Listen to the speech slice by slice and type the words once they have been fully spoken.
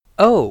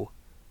Oh,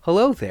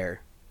 hello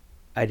there.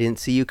 I didn't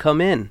see you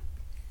come in.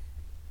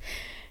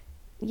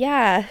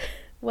 Yeah,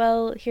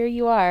 well, here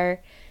you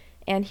are,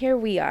 and here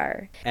we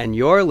are. And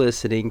you're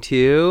listening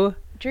to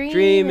Dream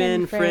Dream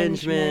infringement.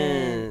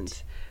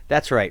 Infringement.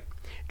 That's right.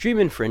 Dream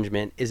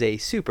Infringement is a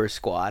super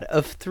squad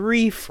of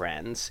three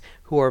friends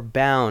who are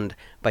bound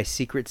by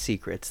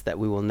secrets that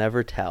we will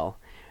never tell.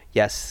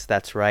 Yes,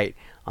 that's right.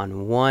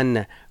 On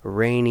one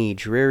rainy,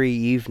 dreary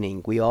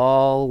evening, we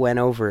all went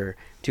over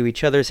to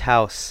each other's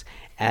house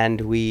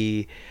and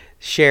we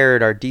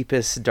shared our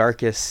deepest,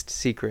 darkest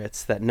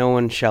secrets that no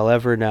one shall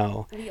ever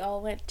know. We all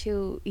went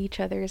to each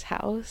other's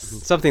house,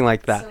 Something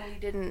like that. so we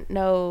didn't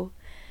know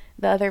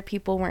the other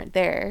people weren't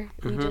there.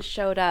 We just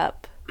showed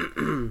up.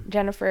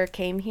 Jennifer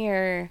came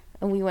here,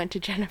 and we went to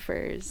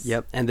Jennifer's.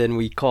 Yep, and then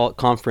we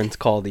conference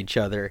called each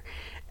other,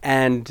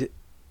 and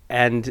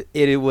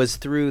it was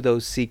through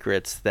those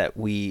secrets that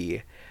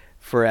we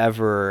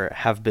forever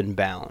have been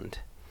bound.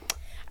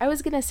 I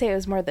was gonna say it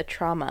was more the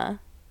trauma.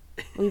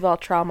 We've all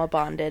trauma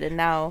bonded, and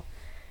now,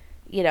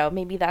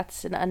 maybe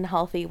that's an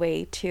unhealthy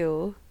way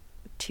to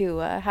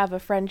have a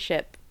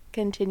friendship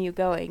continue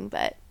going,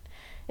 but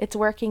it's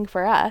working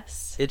for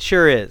us. It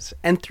sure is.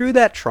 And through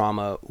that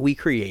trauma, we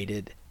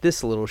created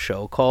this little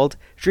show called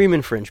Dream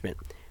Infringement.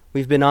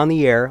 We've been on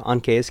the air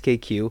on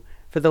KSKQ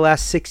for the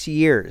last 6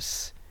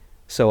 years,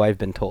 so I've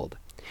been told.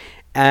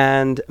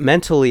 And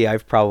mentally,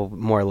 I've probably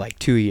more like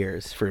 2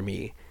 years for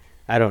me.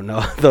 I don't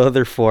know, the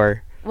other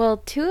 4. Well,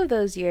 2 of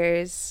those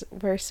years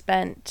were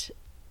spent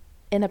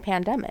in a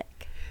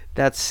pandemic.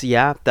 That's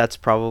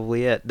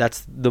probably it.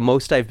 That's the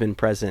most I've been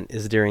present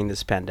is during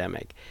this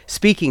pandemic.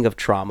 Speaking of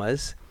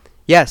traumas,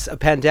 yes, a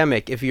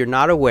pandemic. If you're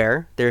not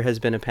aware, there has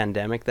been a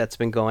pandemic that's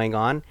been going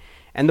on,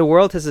 and the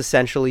world has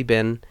essentially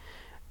been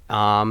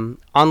on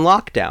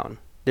lockdown.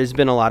 There's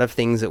been a lot of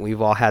things that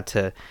we've all had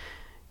to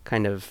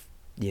kind of,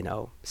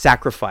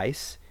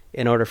 sacrifice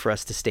in order for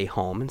us to stay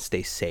home and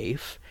stay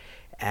safe.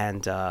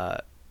 And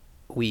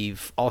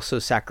we've also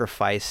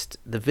sacrificed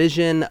the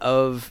vision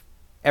of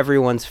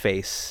everyone's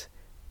face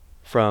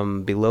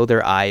from below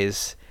their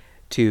eyes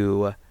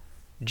to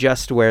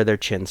just where their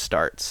chin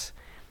starts.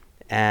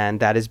 And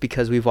that is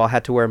because we've all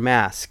had to wear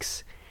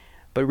masks.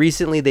 But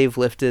recently they've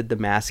lifted the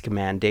mask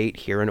mandate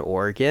here in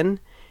Oregon,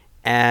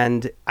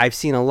 and I've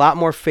seen a lot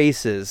more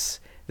faces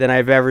than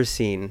I've ever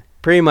seen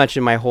pretty much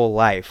in my whole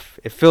life.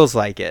 It feels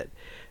like it.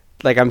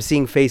 Like I'm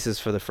seeing faces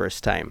for the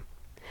first time.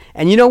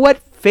 And you know what?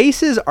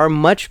 Faces are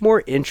much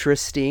more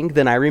interesting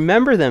than I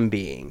remember them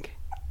being.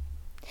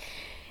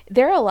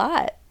 There are a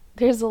lot.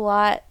 There's a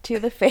lot to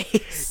the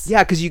face.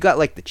 Yeah, because you got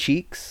like the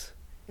cheeks,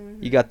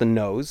 you got the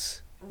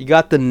nose, you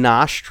got the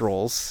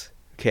nostrils,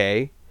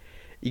 okay?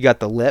 You got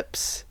the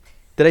lips.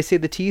 Did I say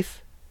the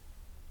teeth?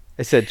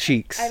 I said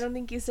cheeks. I don't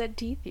think you said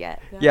teeth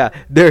yet. No. Yeah,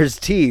 there's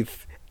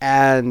teeth,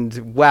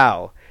 and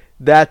wow,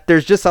 that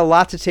there's just a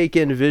lot to take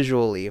in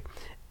visually,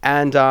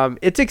 and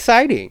it's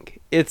exciting.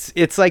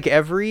 It's like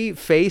every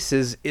face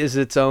is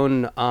its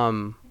own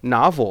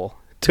novel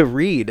to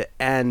read,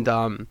 and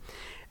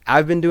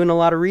I've been doing a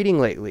lot of reading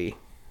lately.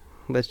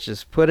 Let's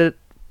just put it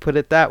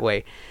that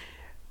way.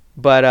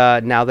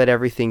 But now that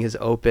everything has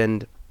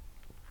opened,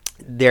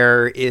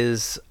 there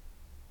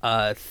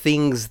are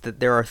things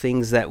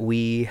that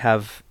we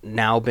have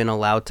now been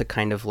allowed to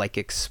kind of like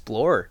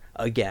explore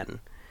again,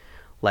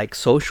 like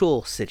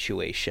social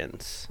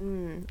situations.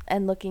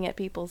 And looking at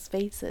people's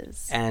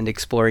faces. And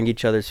exploring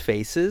each other's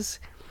faces.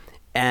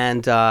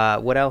 And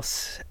what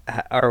else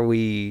are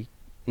we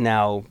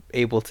now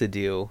able to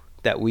do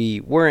that we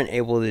weren't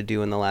able to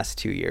do in the last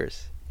 2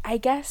 years? I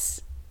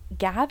guess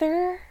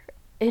gather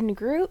in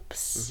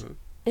groups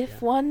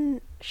if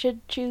one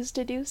should choose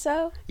to do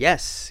so.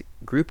 Yes,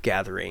 group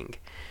gathering.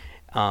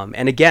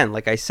 And again,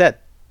 like I said,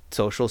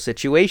 social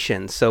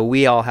situations. So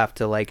we all have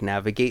to like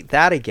navigate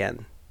that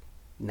again.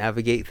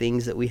 Navigate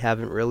things that we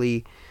haven't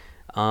really,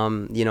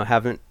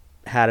 haven't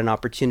had an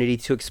opportunity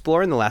to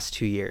explore in the last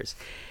 2 years.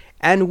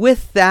 And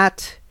with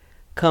that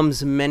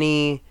comes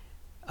many,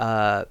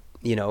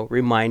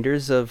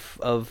 reminders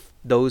of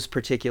those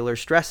particular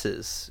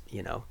stresses,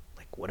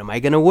 like what am I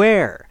going to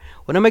wear?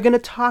 What am I going to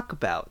talk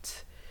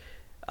about?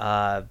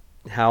 How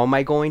am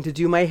I going to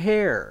do my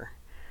hair?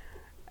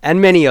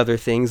 And many other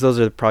things. Those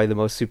are probably the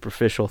most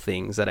superficial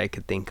things that I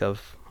could think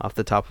of off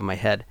the top of my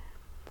head.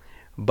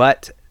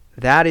 But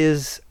that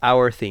is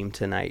our theme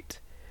tonight.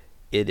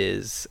 It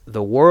is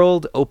the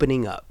world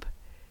opening up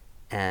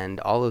and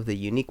all of the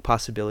unique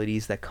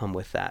possibilities that come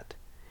with that.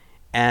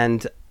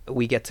 And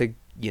we get to,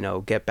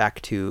 get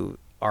back to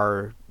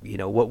our,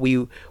 what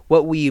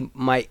we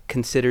might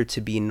consider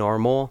to be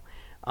normal,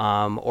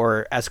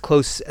 or as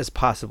close as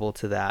possible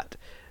to that,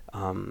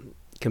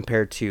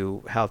 compared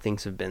to how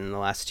things have been in the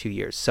last 2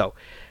 years.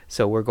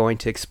 So we're going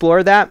to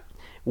explore that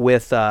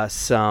with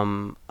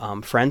some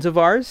friends of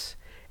ours,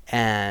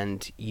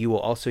 and you will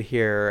also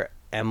hear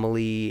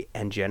Emily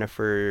and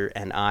Jennifer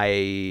and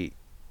I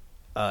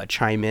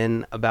chime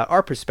in about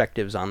our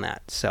perspectives on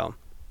that. So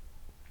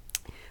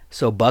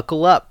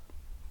buckle up.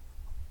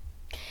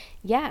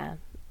 Yeah,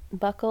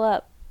 buckle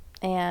up.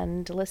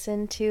 and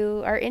listen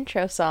to our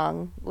intro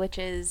song, which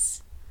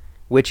is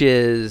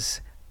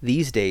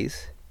These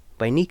Days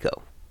by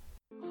Nico.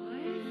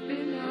 I've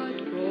been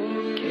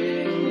heartbroken.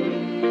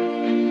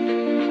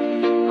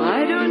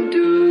 I don't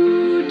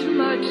do too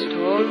much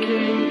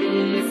talking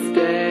these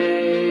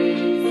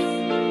days.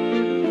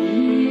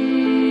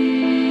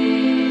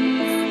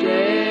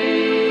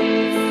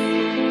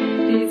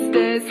 These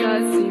days I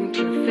seem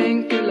to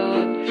think a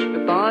lot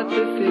about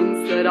the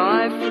things that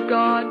I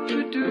forgot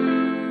to do.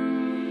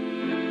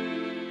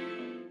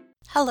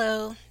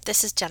 Hello,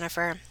 this is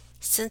Jennifer.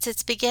 Since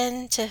it's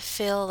begun to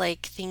feel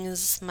like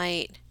things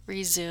might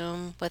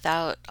resume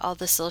without all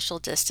the social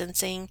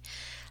distancing,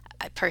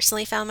 I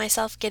personally found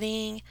myself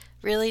getting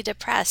really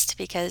depressed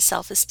because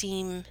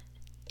self-esteem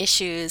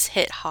issues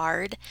hit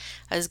hard.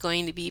 I was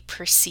going to be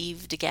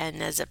perceived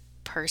again as a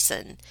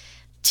person.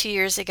 2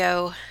 years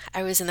ago,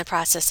 I was in the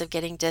process of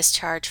getting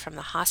discharged from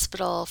the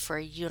hospital for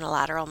a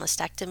unilateral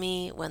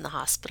mastectomy when the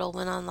hospital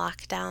went on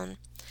lockdown.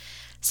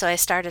 So I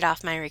started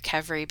off my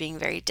recovery being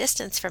very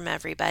distant from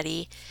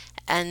everybody,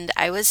 and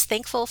I was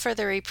thankful for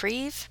the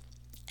reprieve,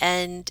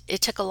 and it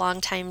took a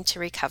long time to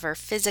recover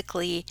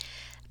physically,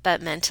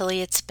 but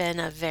mentally it's been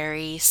a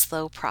very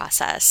slow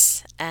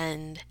process,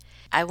 and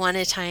I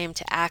wanted time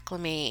to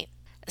acclimate.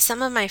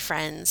 Some of my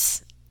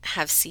friends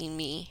have seen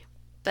me,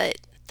 but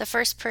the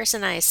first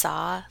person I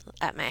saw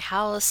at my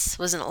house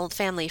was an old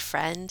family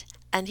friend,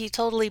 and he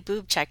totally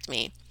boob checked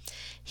me.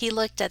 He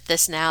looked at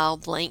this now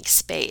blank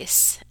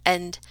space,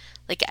 and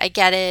I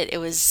get it, it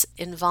was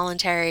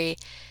involuntary.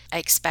 I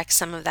expect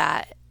some of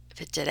that.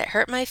 But did it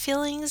hurt my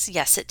feelings?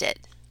 Yes, it did.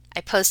 I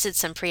posted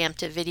some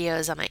preemptive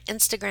videos on my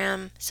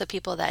Instagram so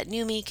people that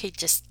knew me could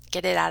just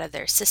get it out of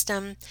their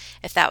system.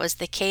 If that was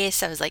the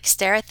case, I was like,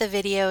 stare at the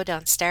video,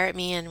 don't stare at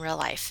me in real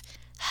life.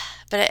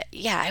 But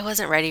I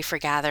wasn't ready for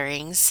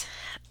gatherings.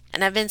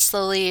 And I've been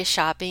slowly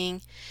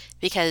shopping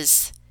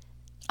because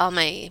all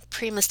my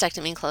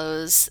pre-mastectomy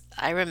clothes,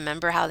 I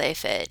remember how they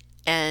fit.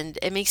 And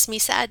it makes me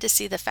sad to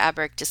see the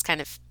fabric just kind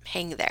of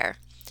hang there.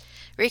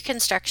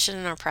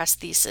 Reconstruction or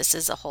prosthesis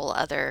is a whole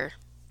other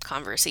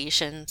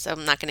conversation, so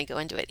I'm not going to go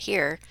into it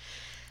here.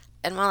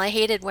 And while I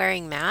hated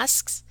wearing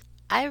masks,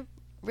 I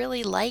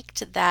really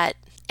liked that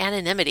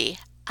anonymity.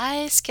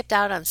 I skipped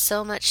out on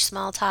so much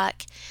small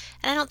talk,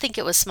 and I don't think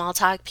it was small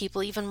talk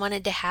people even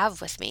wanted to have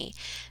with me.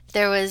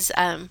 There was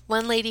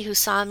one lady who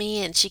saw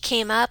me and she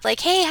came up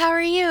like, "Hey, how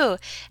are you?"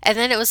 And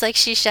then it was like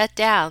she shut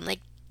down. Like,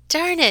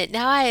 darn it,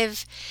 now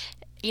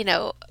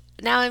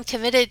I'm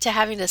committed to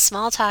having a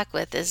small talk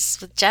with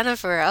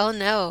Jennifer. Oh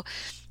no.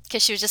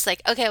 Because she was just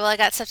like, okay, well, I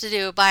got stuff to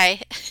do.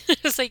 Bye.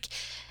 It was like,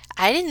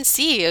 I didn't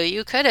see you.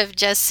 You could have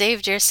just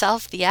saved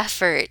yourself the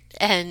effort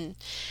and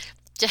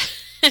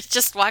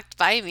just walked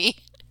by me.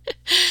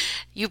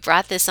 You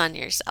brought this on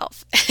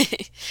yourself.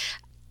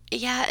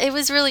 Yeah, it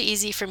was really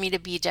easy for me to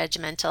be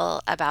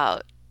judgmental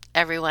about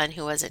everyone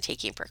who wasn't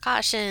taking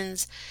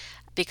precautions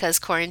because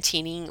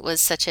quarantining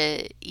was such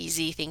a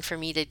easy thing for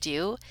me to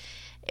do.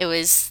 It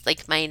was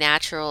like my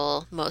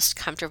natural, most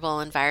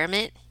comfortable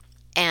environment.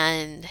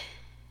 And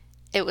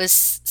it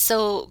was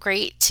so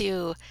great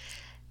to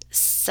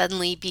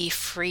suddenly be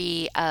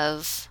free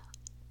of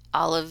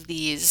all of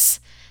these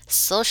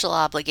social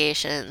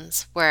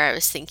obligations where I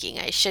was thinking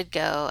I should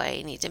go,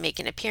 I need to make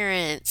an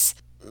appearance,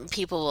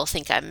 people will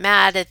think I'm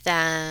mad at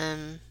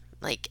them.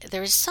 Like,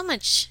 there was so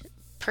much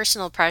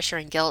personal pressure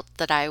and guilt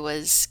that I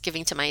was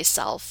giving to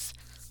myself.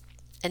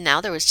 And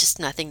now there was just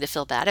nothing to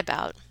feel bad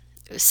about.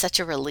 It was such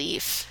a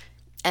relief.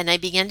 And I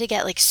began to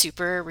get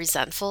super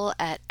resentful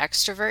at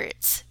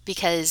extroverts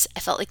because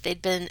I felt like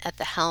they'd been at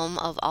the helm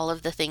of all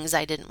of the things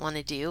I didn't want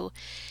to do.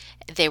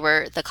 They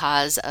were the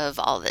cause of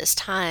all this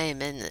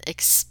time and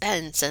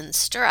expense and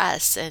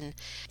stress, and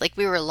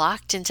we were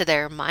locked into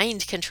their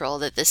mind control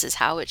that this is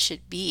how it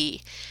should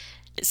be.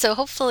 So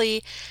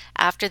hopefully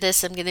after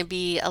this, I'm going to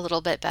be a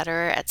little bit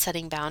better at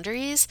setting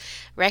boundaries,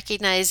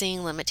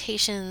 recognizing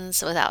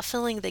limitations without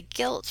feeling the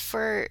guilt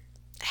for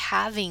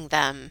having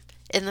them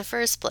in the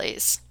first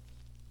place.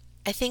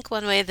 I think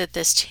one way that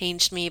this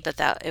changed me, but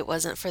that it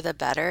wasn't for the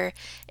better,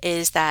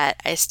 is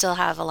that I still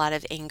have a lot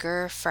of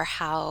anger for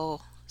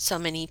how so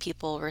many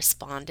people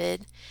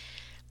responded.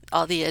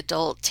 All the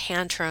adult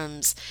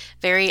tantrums,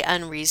 very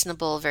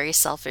unreasonable, very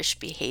selfish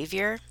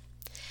behavior.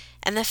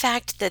 And the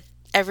fact that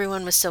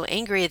everyone was so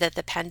angry that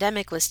the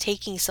pandemic was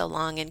taking so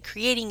long and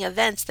creating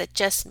events that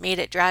just made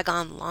it drag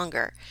on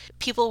longer.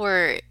 People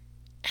were,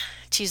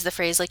 to use the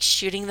phrase,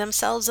 shooting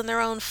themselves in their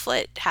own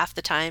foot half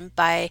the time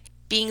by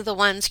being the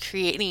ones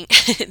creating.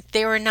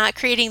 They were not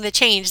creating the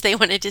change they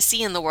wanted to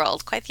see in the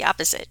world, quite the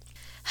opposite.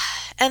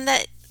 And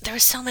that there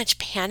was so much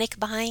panic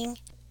buying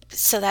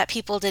so that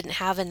people didn't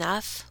have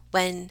enough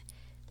when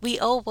we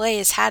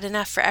always had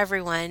enough for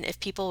everyone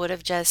if people would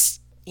have just,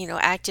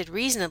 acted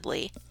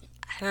reasonably.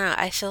 I don't know,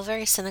 I feel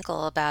very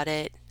cynical about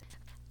it.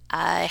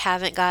 I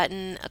haven't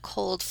gotten a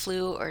cold,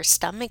 flu, or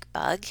stomach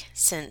bug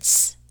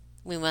since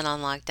we went on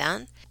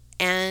lockdown.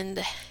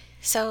 And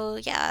so,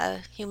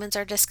 humans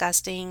are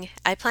disgusting.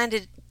 I plan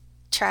to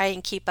try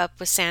and keep up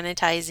with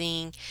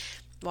sanitizing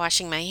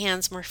washing my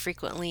hands more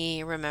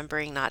frequently,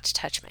 remembering not to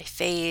touch my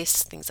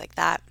face, things like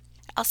that.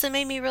 It also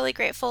made me really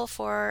grateful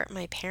for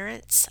my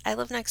parents. I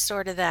live next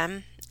door to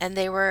them, and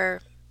they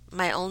were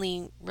my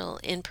only real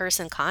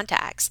in-person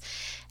contacts.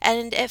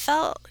 And it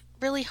felt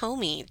really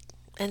homey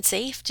and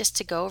safe just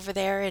to go over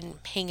there and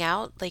hang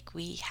out like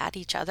we had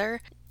each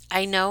other.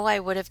 I know I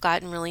would have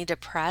gotten really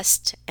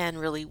depressed and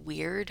really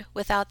weird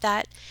without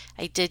that.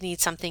 I did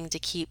need something to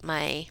keep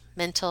my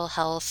mental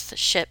health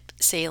ship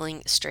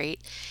sailing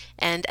straight.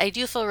 And I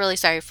do feel really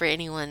sorry for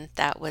anyone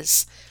that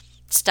was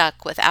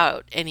stuck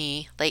without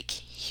any like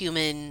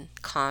human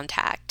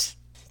contact.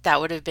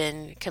 That would have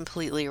been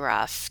completely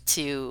rough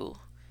to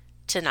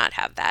not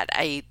have that.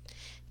 I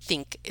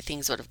think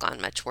things would have gone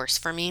much worse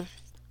for me.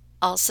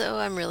 Also,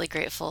 I'm really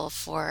grateful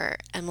for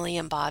Emily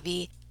and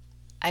Bobby.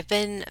 I've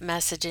been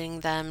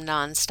messaging them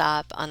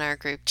nonstop on our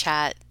group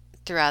chat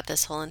throughout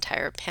this whole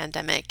entire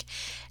pandemic,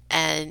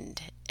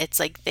 and it's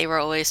like they were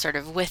always sort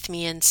of with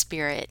me in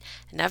spirit.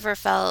 I never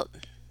felt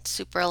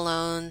super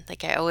alone.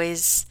 Like I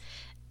always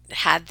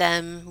had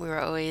them. We were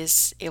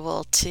always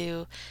able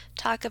to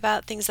talk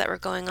about things that were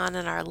going on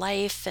in our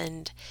life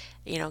and,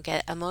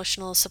 get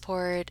emotional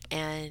support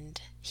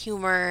and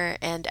humor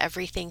and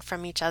everything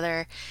from each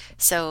other.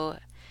 So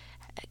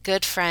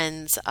good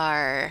friends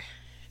are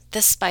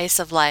the spice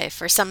of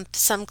life, or some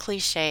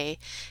cliche.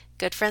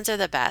 Good friends are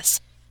the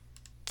best.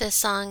 This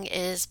song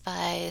is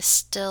by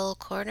Still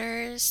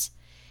Corners,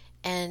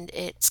 and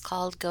it's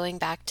called Going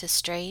Back to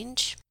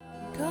Strange.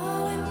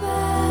 Going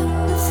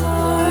back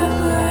before a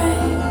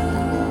break.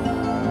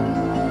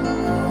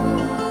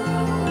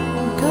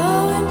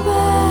 Going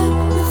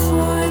back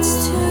before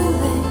it's too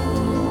late.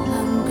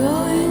 I'm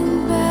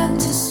going back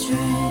to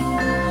strange.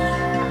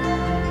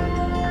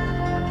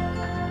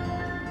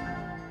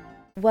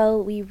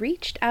 Well, we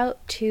reached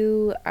out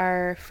to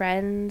our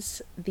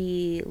friends,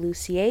 the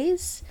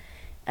Luciers.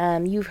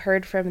 You've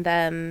heard from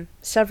them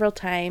several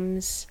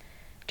times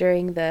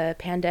during the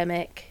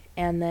pandemic,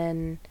 and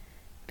then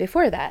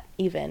before that,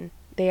 even.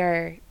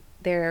 They're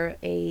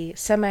a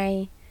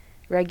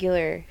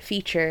semi-regular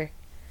feature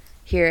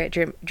here at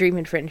Dream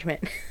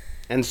Infringement.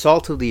 And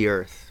salt of the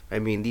earth. I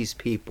mean, these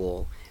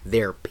people,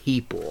 they're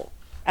people.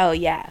 Oh,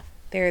 yeah.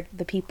 They're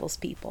the people's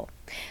people.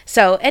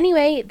 So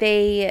anyway,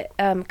 they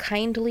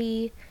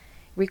kindly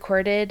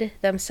recorded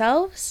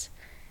themselves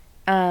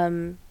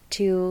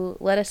to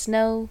let us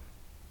know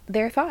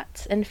their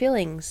thoughts and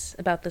feelings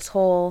about this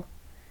whole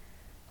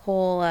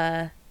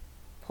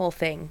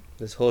thing.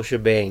 This whole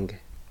shebang.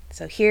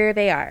 So here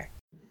they are.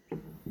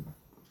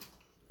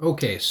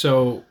 Okay,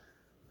 so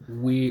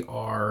we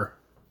are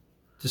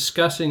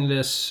discussing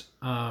this,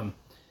 as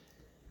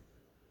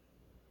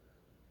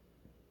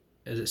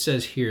it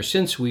says here,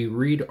 since we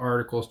read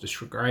articles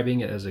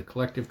describing it as a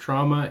collective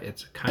trauma,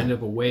 it's kind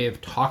of a way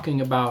of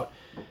talking about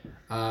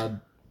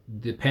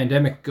the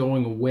pandemic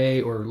going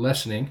away or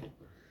lessening,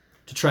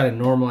 to try to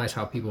normalize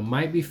how people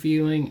might be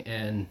feeling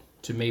and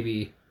to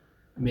maybe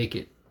make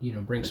it,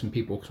 bring some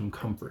people some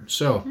comfort.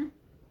 So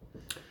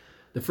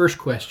the first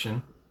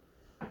question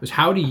was,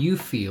 how do you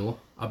feel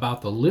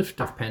about the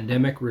lift of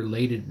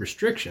pandemic-related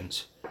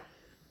restrictions?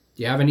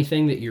 Do you have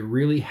anything that you're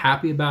really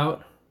happy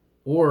about,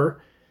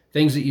 or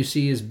things that you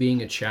see as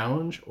being a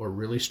challenge or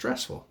really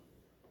stressful?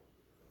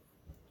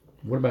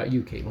 What about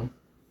you, Caitlin?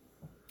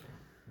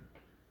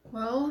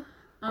 Well,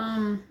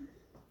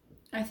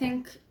 I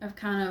think I've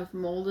kind of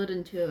molded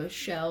into a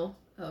shell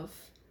of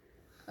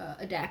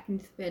adapting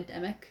to the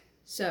pandemic.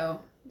 So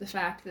the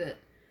fact that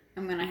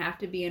I'm going to have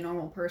to be a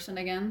normal person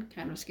again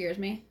kind of scares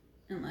me.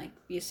 And,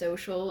 be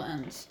social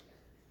and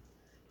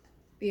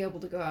be able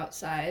to go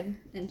outside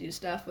and do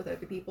stuff with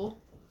other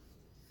people.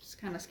 It's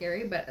kind of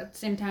scary, but at the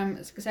same time,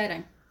 it's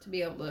exciting to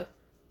be able to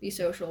be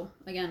social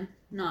again,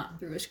 not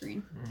through a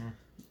screen.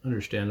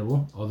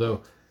 Understandable,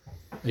 although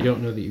I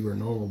don't know that you were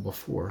normal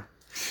before.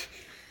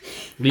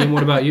 Liam,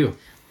 what about you?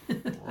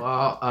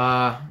 Well,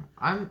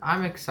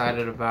 I'm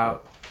excited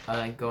about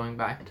going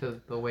back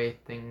to the way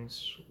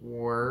things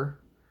were,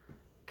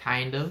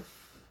 kind of,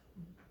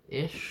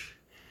 ish.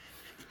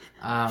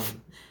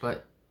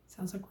 But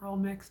sounds like we're all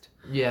mixed.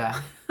 Yeah,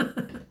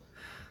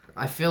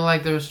 I feel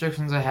like the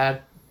restrictions I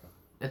had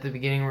at the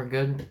beginning were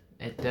good.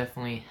 It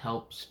definitely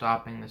helped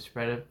stopping the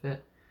spread of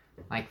it.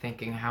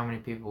 Thinking how many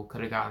people could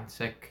have gotten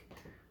sick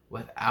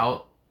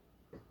without,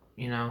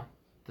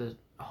 the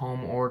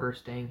home order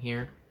staying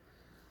here.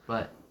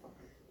 But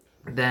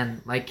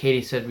then, like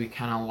Katie said, we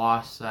kind of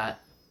lost that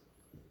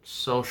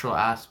social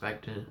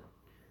aspect to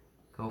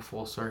go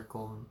full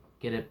circle and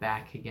get it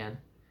back again.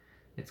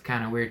 It's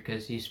kind of weird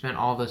because you spent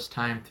all this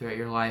time throughout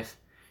your life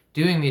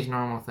doing these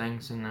normal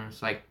things, and then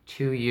it's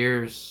 2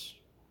 years,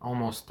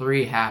 almost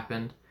 3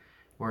 happened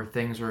where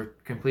things were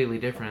completely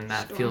different, and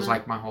that feels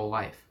like my whole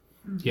life.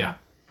 Yeah,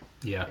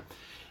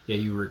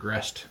 you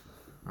regressed.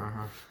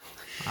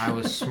 I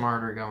was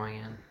smarter going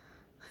in.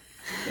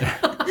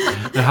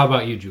 Now, how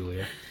about you,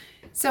 Julia?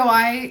 So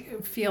I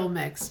feel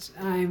mixed.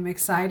 I'm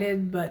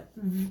excited, but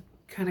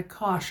kind of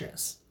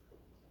cautious.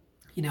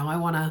 I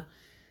want to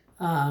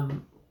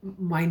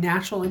my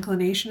natural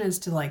inclination is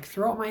to like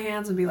throw up my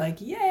hands and be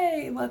like,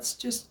 yay, let's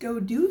just go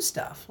do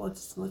stuff.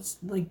 Let's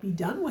like be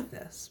done with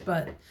this.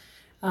 But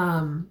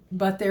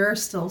there are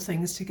still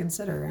things to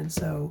consider. And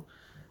so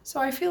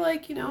I feel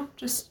like,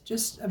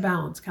 just a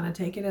balance, kind of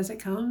take it as it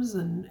comes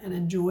and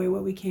enjoy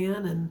what we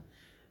can and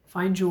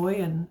find joy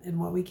in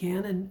what we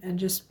can and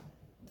just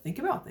think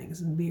about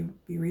things and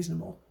be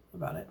reasonable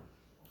about it.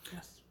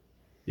 Yes.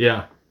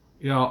 Yeah.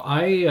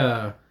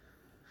 I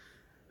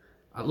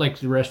like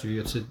the rest of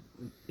you,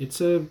 it's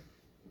a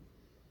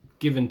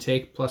give and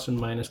take, plus and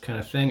minus kind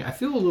of thing. I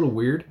feel a little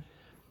weird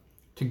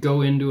to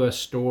go into a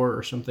store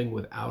or something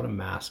without a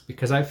mask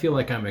because I feel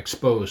like I'm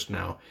exposed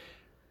now.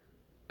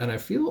 And I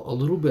feel a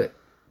little bit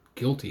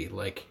guilty,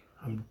 like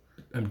I'm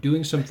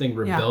doing something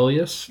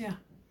rebellious. Yeah.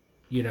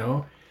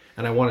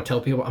 And I want to tell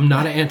people I'm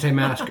not an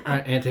anti-mask,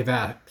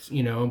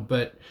 anti-vax,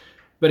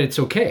 but it's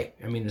okay.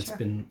 I mean, it's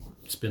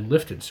been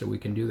lifted, so we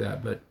can do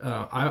that. But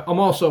I'm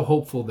also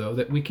hopeful, though,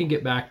 that we can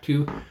get back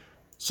to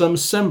some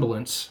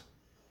semblance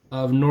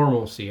of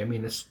normalcy. I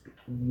mean,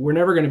 we're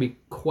never going to be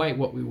quite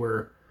what we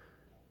were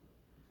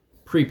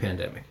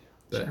pre-pandemic.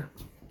 But sure.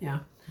 Yeah.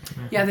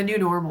 Yeah, the new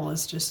normal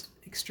is just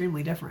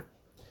extremely different,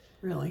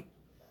 really.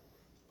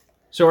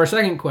 So our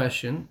second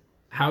question,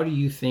 how do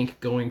you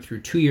think going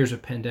through 2 years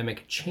of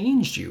pandemic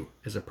changed you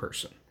as a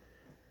person?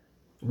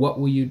 What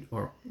will you,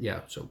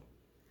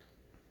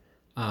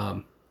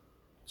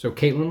 so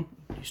Caitlin,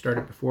 you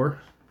started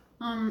before.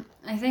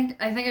 I think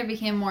I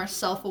became more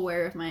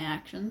self-aware of my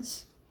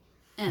actions,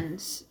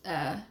 and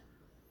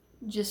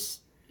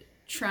just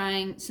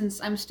trying.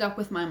 Since I'm stuck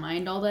with my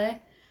mind all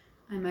day,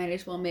 I might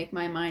as well make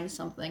my mind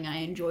something I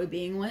enjoy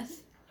being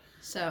with.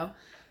 So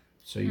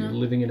you're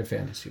living in a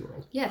fantasy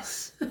world.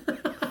 Yes.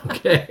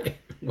 Okay.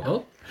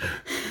 Well,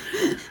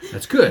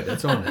 that's good.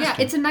 That's honest. Yeah,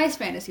 it's a nice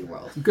fantasy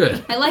world.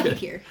 Good. I like it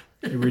here.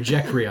 You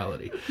reject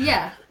reality.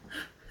 Yeah.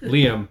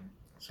 Liam.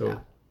 So.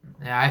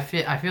 Yeah,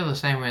 I feel the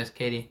same way as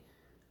Katie.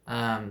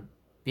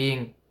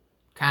 Being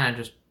kind of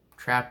just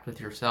trapped with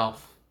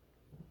yourself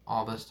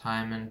all this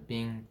time and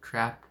being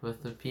trapped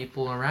with the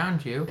people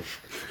around you.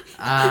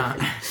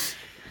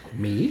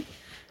 Me?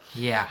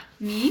 Yeah.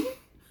 Me?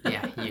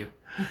 Yeah, you.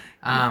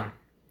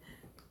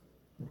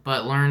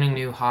 But learning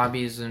new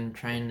hobbies and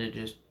trying to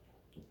just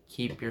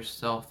keep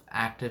yourself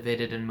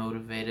activated and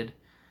motivated,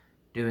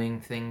 doing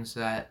things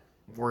that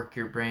work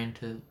your brain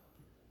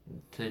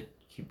to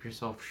keep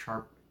yourself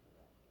sharp.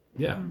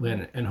 Yeah,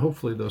 and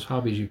hopefully those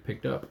hobbies you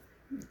picked up,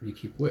 you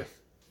keep with.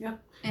 Yeah.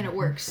 And it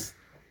works.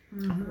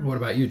 Mm-hmm. What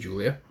about you,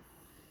 Julia?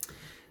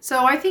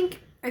 So I think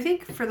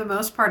for the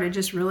most part, it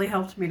just really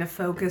helped me to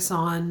focus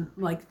on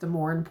like the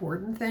more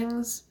important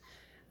things,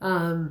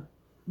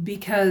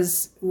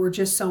 because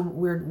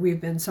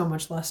we've been so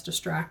much less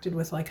distracted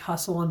with like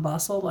hustle and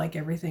bustle. Like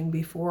everything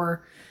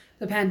before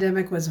the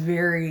pandemic was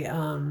very,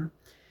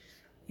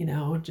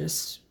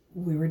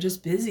 we were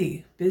just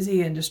busy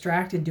and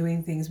distracted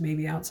doing things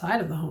maybe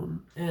outside of the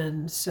home.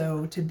 And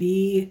so to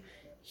be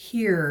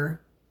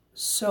here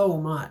so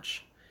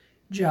much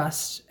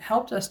just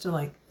helped us to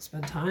like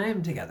spend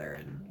time together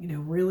and,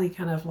 really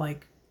kind of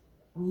like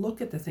look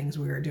at the things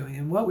we were doing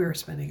and what we were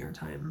spending our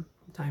time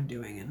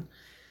doing. And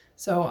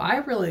so I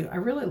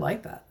really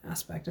like that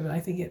aspect of it.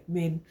 I think it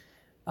made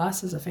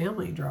us as a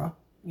family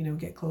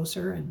get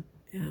closer and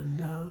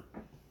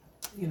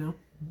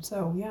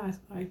so yeah,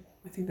 I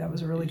think that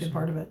was a really good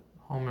part of it.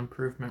 Home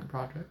improvement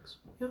projects.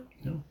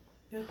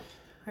 Yeah.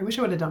 I wish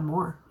I would have done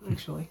more,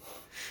 actually.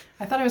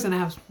 I thought I was going to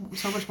have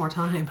so much more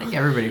time. I think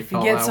everybody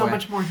felt get that so way.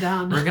 much more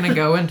done. We're going to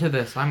go into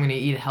this. I'm going to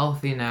eat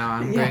healthy now.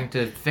 I'm going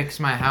to fix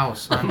my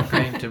house. I'm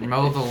going to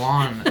mow the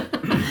lawn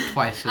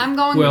twice. I'm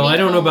going well, to I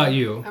don't know about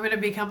you. I'm going to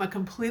become a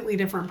completely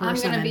different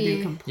person.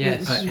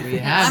 Yes, we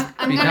have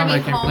become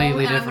a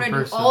completely different person. I'm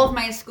going to do all of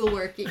my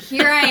schoolwork.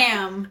 Here I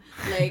am,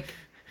 like...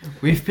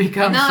 We've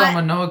become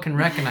someone no one can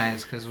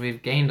recognize because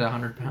we've gained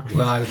 100 pounds.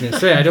 Well, I was going to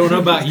say, I don't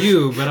know about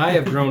you, but I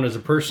have grown as a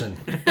person.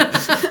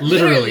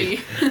 Literally.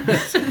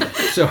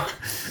 So,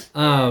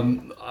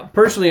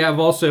 personally, I've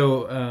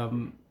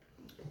also,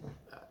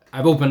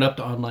 I've opened up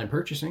to online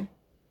purchasing,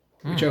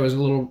 which I was a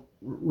little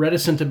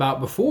reticent about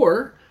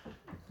before.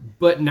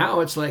 But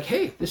now it's like,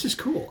 hey, this is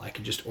cool. I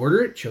can just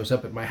order it. It shows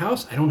up at my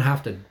house. I don't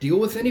have to deal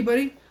with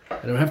anybody.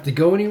 I don't have to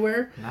go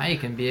anywhere. Now you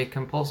can be a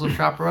compulsive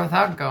shopper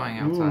without going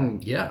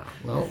outside. Yeah,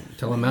 well,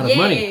 until I'm out of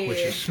money, which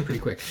is pretty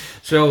quick.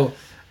 So,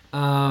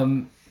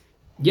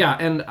 yeah,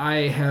 and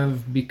I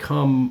have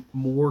become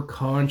more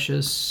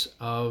conscious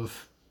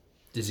of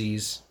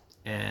disease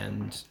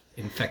and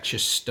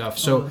infectious stuff.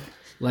 So,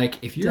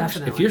 like, if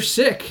you're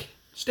sick,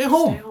 stay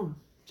home. Stay home.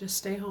 Just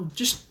stay home.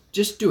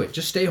 Just do it.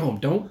 Just stay home.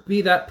 Don't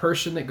be that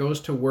person that goes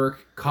to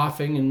work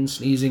coughing and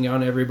sneezing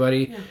on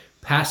everybody. Yeah.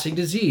 Passing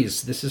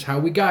disease. This is how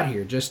we got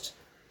here. Just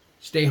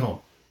stay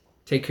home.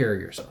 Take care of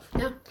yourself.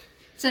 Yeah.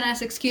 It's a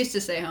nice excuse to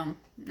stay home.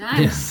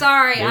 I'm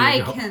sorry, I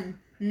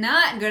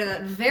cannot go to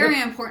that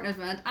very important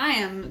event.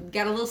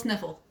 Got a little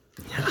sniffle.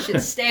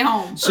 Should stay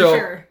home for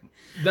sure.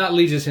 That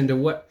leads us into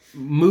what,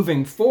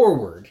 moving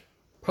forward,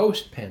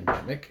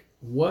 post-pandemic,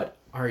 what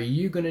are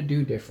you going to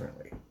do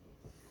differently?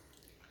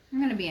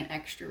 I'm gonna be an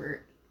extrovert.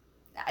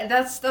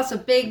 That's a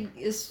big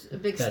That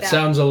step.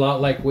 sounds a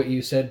lot like what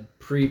you said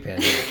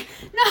pre-pandemic.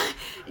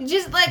 No,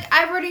 just like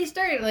I've already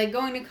started like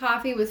going to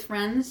coffee with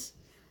friends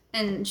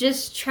and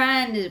just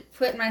trying to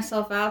put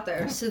myself out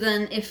there. So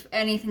then if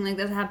anything like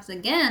that happens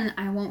again,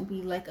 I won't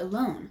be like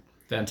alone.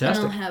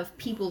 Fantastic. And I'll have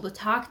people to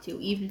talk to,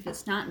 even if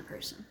it's not in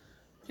person.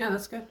 Yeah,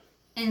 that's good.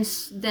 And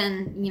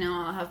then,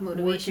 I'll have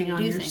motivation Working to on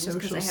do your things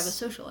because I have a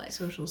social life.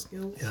 Social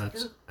skills. Yeah,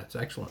 that's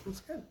excellent.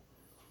 That's good.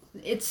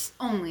 It's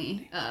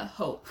only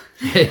hope.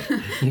 Hey,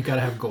 you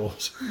gotta have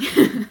goals.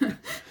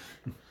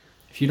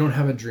 If you don't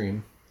have a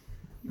dream,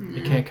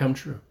 it can't come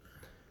true.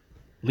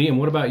 Liam,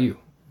 what about you?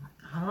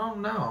 I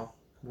don't know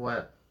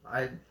what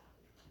I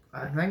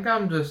think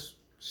I'm just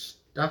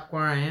stuck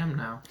where I am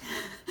now.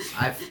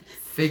 I've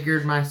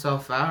figured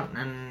myself out,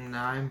 and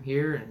I'm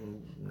here,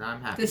 and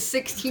I'm happy. The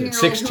 16-year-old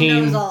 16,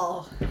 who knows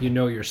all. You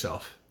know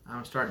yourself. I'm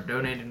gonna start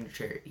donating to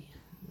charity,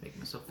 make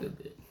myself feel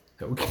good.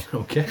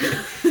 Okay.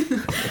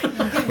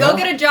 Go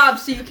get a job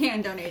so you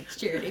can donate to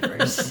charity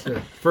first.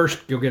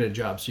 First, go get a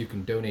job so you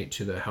can donate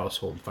to the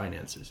household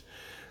finances.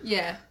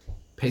 Yeah.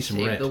 Pay some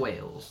Save rent. the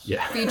whales.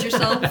 Yeah. Feed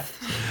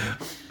yourself.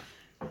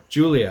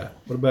 Julia,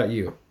 what about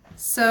you?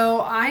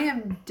 So I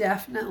am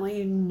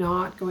definitely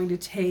not going to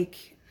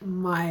take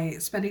my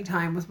spending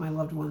time with my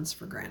loved ones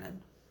for granted.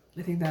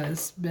 I think that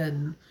has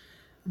been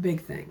a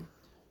big thing.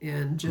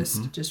 And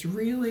just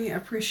really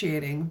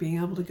appreciating being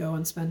able to go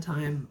and spend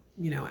time,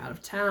 out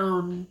of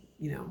town,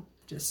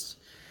 just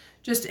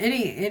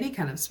any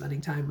kind of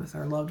spending time with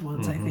our loved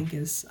ones, I think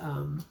is,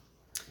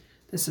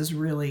 this has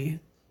really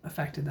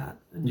affected that.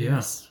 And Yeah.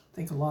 just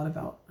think a lot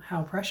about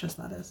how precious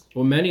that is.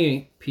 Well,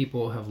 many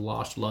people have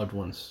lost loved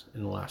ones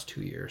in the last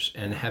 2 years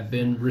and have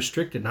been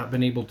restricted, not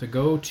been able to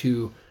go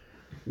to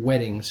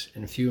weddings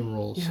and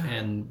funerals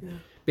and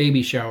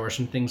baby showers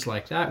and things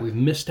like that. We've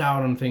missed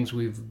out on things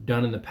we've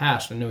done in the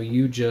past. I know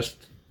you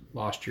just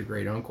lost your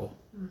great uncle,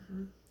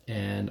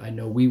 and I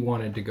know we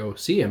wanted to go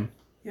see him,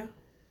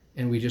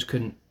 and we just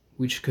couldn't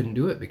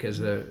do it because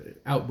of the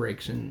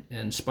outbreaks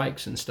and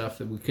spikes and stuff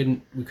that we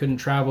couldn't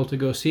travel to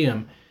go see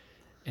him,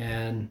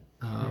 and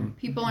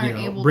People aren't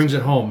able brings to.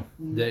 it home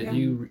that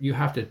you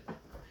have to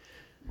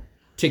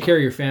take care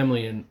of your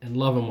family and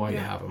love them while you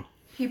have them.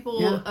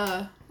 People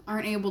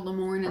aren't able to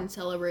mourn and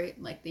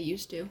celebrate like they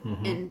used to,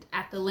 and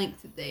at the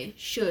length that they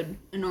should.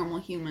 A normal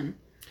human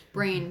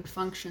brain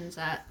functions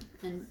at,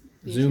 and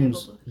being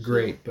Zoom's able to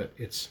great, but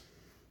it's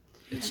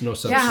no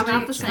substitute. Yeah,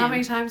 not the how same.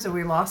 many times have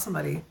we lost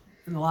somebody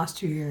in the last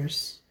 2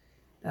 years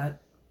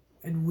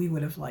and we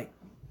would have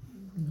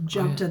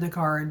jumped in the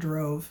car and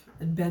drove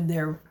and been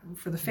there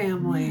for the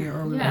family,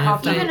 or we would have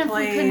hopped on even a if we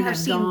plane couldn't have and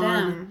seen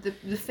gone. them,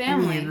 the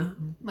family, I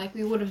mean,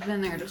 we would have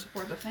been there to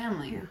support the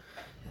family.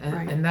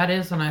 And, and that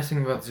is the nice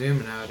thing about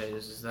Zoom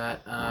nowadays is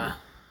that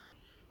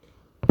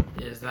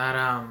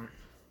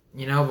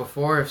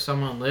before, if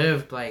someone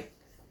lived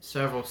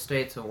several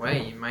states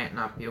away, you might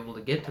not be able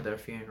to get to their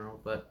funeral,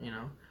 but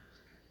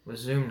with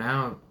Zoom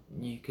now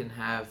you can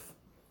have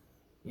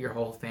your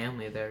whole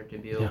family there to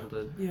be able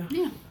to Yeah.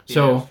 be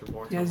So, there to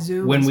support them.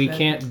 Zoom when has we been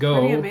can't pretty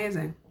go,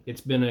 amazing.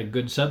 it's been a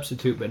good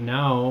substitute. But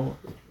now,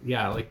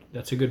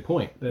 that's a good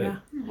point. Yeah,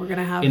 we're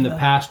gonna have In the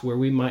past, where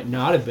we might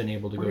not have been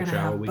able to We're go gonna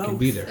travel, have we can both.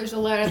 be there. There's a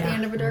light at the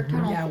end of a dark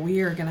tunnel. Yeah, we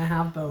are gonna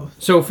have both.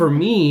 So for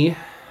me,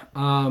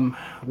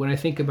 when I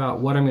think about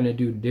what I'm going to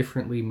do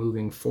differently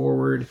moving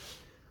forward,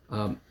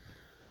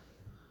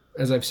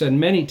 as I've said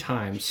many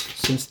times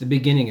since the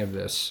beginning of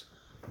this,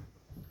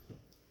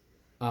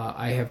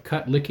 I have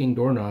cut licking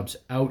doorknobs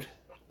out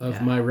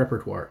of my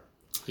repertoire.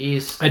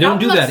 I don't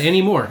do that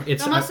anymore.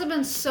 That must have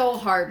been so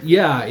hard.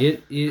 Yeah,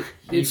 it's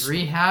He's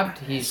rehabbed.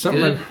 He's something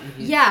good.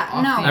 He's off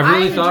the- I've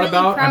really I'm thought really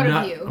about. proud I'm of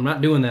not. you. I'm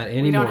not doing that We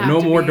anymore. don't have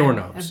No to more be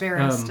doorknobs.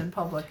 embarrassed in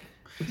public.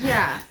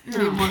 Yeah.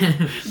 No.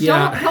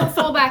 Yeah. Don't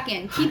fall back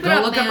in. Keep it Don't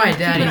up, look man. at my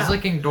dad. Keep it He's up.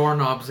 licking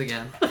doorknobs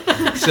again.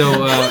 So,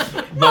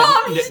 but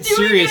Mom, he's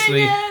doing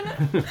seriously, it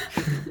again.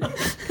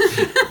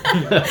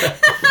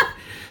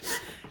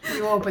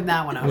 You opened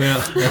that one up. well,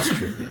 that's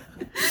true.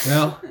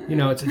 Well,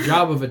 it's a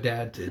job of a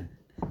dad to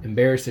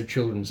embarrass their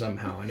children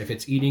somehow, and if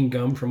it's eating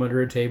gum from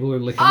under a table or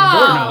licking a Oh,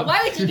 doorknob,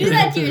 why would you do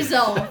that to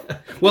yourself?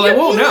 well, I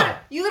won't now.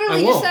 You literally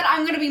I just won't. said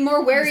I'm going to be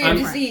more wary of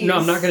disease. No,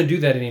 I'm not going to do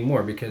that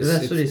anymore because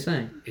That's what he's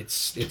saying.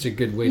 it's a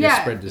good way to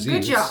Yeah, spread disease.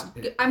 good job.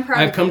 I'm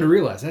proud I've of come you. to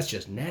realize that's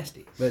just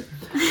nasty. But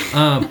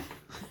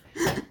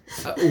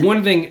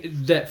one thing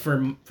that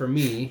for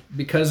me,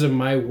 because of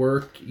my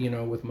work,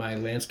 with my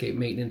landscape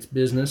maintenance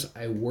business,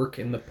 I work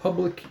in the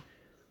public,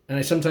 and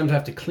I sometimes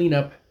have to clean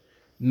up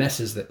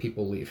messes that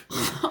people leave.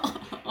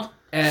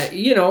 And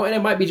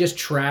it might be just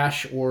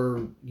trash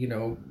or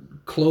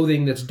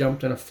clothing that's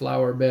dumped in a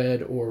flower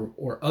bed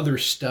or other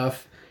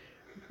stuff.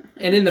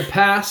 And in the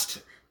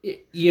past,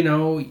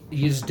 you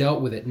just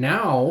dealt with it.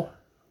 Now,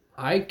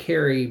 I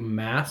carry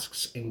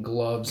masks and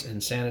gloves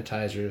and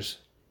sanitizers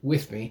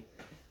with me,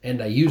 and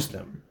I use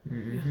them.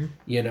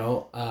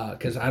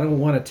 Because I don't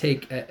want to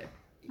take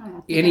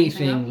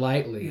anything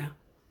lightly.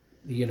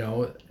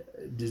 Yeah.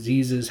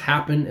 Diseases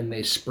happen and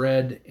they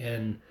spread,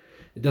 and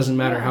It doesn't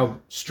matter how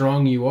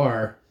strong you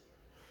are.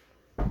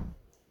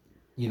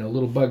 You know, a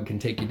little bug can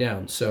take you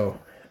down. So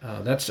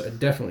that's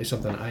definitely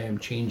something I am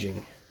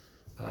changing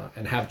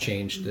and have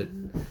changed. That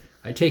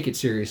I take it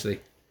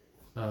seriously.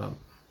 Don't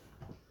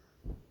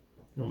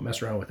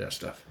mess around with that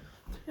stuff.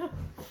 Yeah.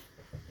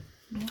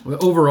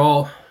 But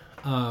overall,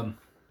 I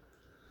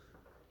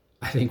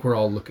think we're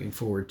all looking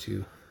forward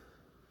to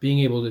being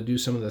able to do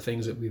some of the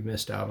things that we've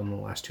missed out on the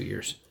last 2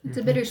 years. It's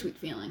a bittersweet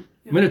feeling.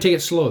 I'm going to take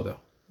it slow, though.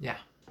 Yeah.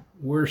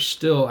 We're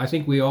still, I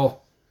think we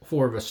all,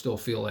 4 of us still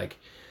feel like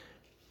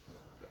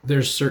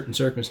there's certain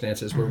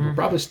circumstances where we'll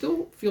probably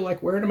still feel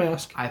like wearing a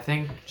mask. I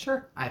think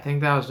Sure. I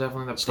think that was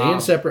definitely the Staying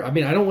problem. separate. I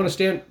mean, I don't want to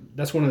stand,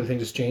 that's one of the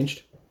things that's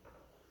changed.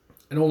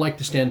 I don't like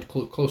to stand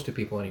close to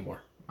people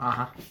anymore.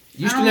 Uh-huh.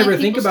 Used I to don't never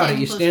like think people about it.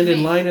 standing You close stand to in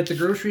me. line at the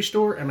grocery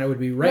store, and I would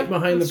be right Yep,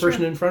 behind the that's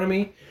person true. in front of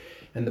me,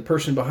 and the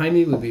person behind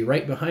me would be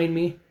right behind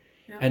me.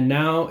 Yeah. And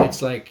now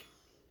it's like,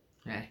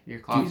 Yeah, you're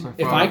closer.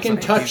 if I can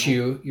touch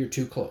you, you're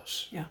too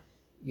close. Yeah.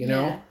 You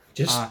know? Yeah.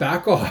 Just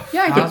back off.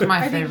 Yeah, I That think, was my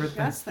I think favorite thing.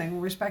 that's the thing.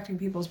 Respecting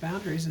people's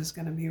boundaries is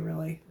going to be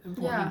really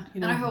important. Yeah,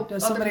 You know, and I hope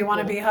does other somebody want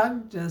to people- be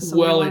hugged? Does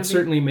somebody Well, wanna it be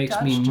certainly makes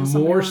me touched? Does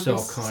somebody more wanna be- stand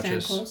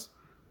self-conscious. close?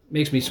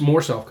 Makes me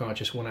more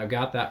self-conscious when I've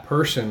got that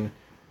person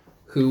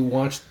who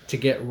wants to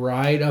get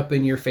right up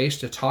in your face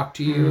to talk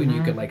to you, and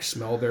you can like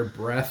smell their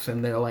breath,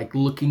 and they're like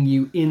looking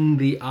you in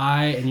the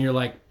eye, and you're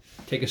like,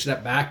 take a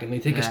step back, and they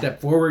take a Yeah.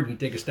 step forward, and you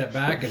take a step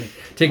back, and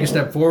take a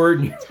step forward,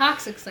 and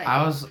Toxic cycle.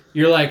 I was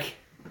you're like,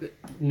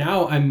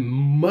 now I'm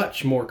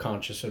much more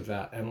conscious of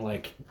that. I'm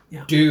like,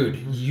 Yeah. dude,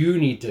 you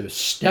need to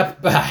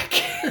step back.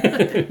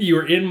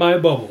 You're in my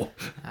bubble.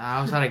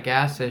 I was at a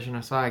gas station.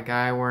 I saw a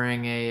guy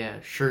wearing a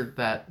shirt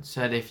that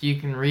said, "If you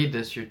can read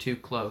this, you're too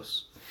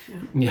close."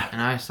 Yeah.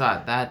 And I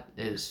thought, that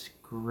is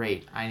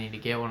great. I need to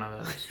get one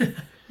of those.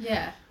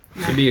 Yeah.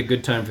 It'd be a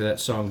good time for that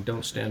song,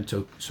 Don't Stand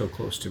So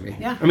Close to Me.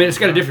 Yeah. I mean, it's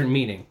got a different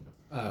meaning.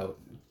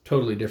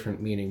 Totally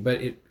different meaning,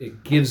 but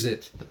it gives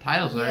it, The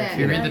title's there. If Yeah.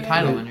 you read the Yeah,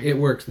 title, yeah. then you're it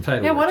works. The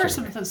title Yeah, what are works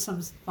some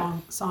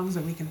anyway. songs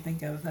that we can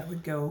think of that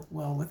would go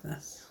well with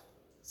this?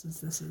 Since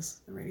this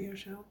is the radio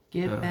show.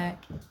 Get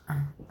back.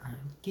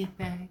 Get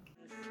back.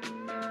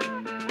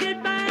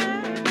 Get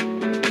back.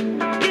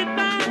 Get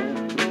back.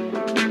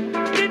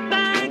 Get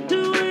back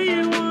to where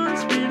you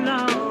once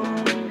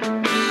belonged.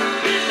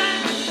 Get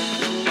back.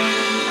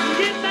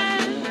 Get back.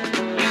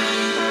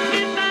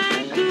 Get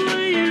back to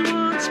where you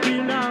once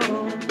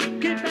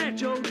belonged. Get back,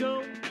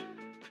 JoJo.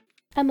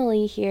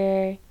 Emily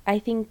here. I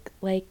think,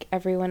 like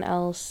everyone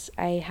else,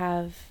 I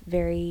have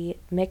very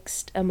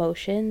mixed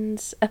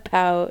emotions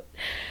about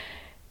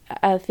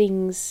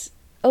things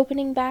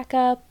opening back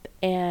up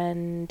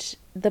and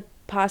the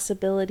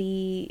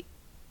possibility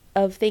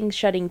of things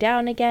shutting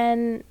down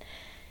again.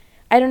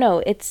 I don't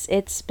know.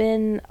 It's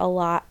been a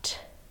lot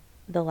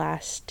the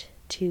last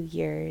 2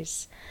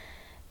 years.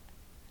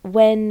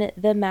 When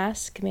the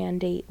mask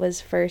mandate was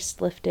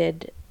first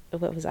lifted,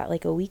 what was that,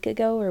 like a week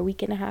ago or a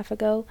week and a half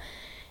ago?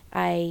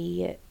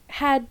 I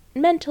had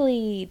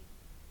mentally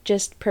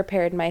just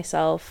prepared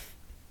myself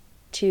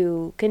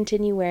to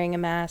continue wearing a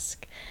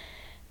mask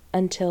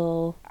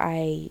until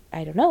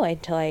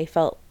until I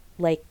felt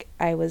like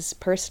I was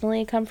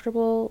personally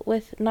comfortable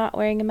with not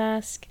wearing a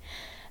mask.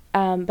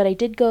 But I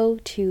did go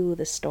to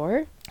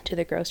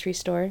the grocery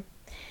store,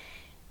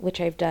 which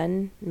I've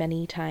done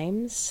many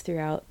times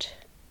throughout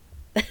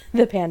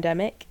the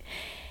pandemic.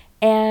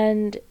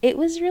 And it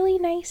was really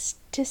nice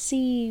to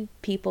see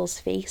people's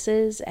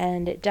faces,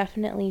 and it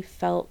definitely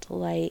felt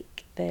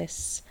like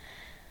this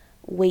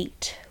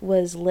weight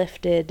was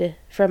lifted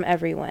from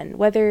everyone,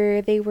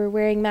 whether they were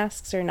wearing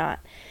masks or not.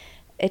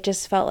 It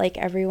just felt like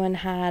everyone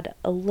had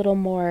a little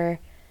more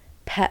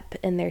pep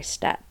in their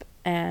step,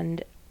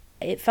 and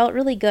it felt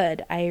really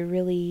good. I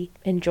really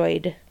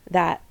enjoyed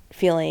that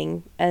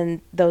feeling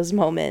and those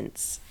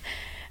moments.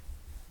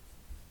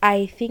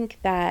 I think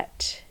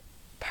that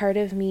part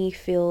of me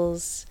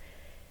feels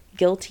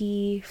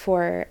guilty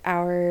for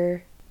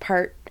our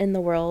part in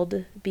the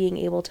world being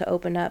able to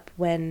open up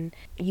when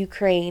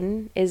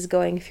Ukraine is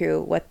going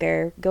through what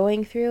they're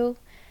going through.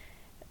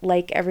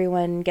 Like,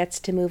 everyone gets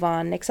to move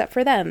on except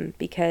for them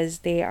because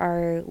they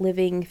are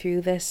living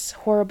through this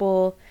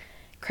horrible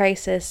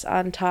crisis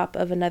on top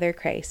of another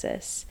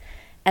crisis.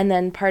 And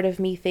then part of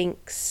me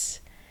thinks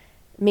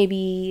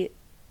maybe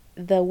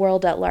the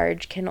world at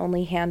large can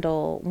only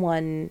handle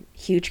one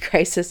huge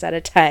crisis at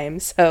a time.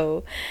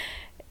 So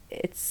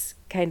it's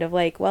kind of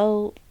like,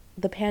 well,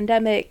 the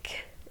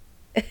pandemic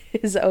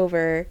is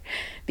over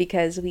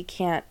because we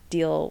can't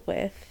deal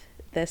with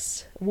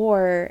this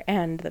war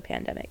and the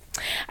pandemic.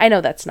 I know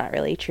that's not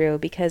really true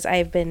because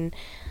I've been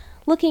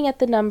looking at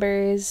the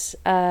numbers,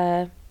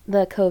 the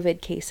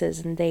COVID cases,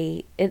 and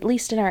they, at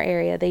least in our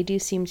area, they do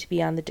seem to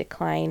be on the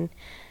decline.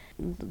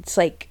 It's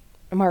like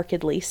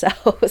markedly so.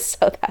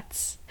 So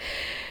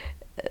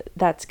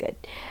that's good.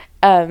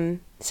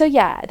 So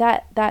yeah,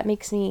 that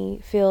makes me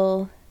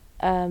feel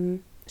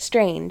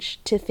strange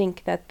to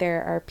think that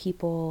there are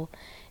people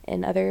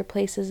in other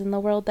places in the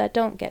world that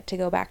don't get to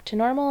go back to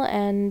normal,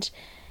 and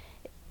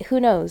who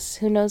knows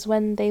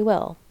when they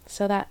will.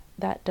 So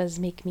that does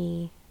make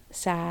me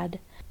sad.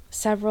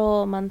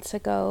 Several months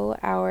ago,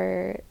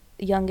 our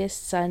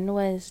youngest son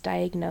was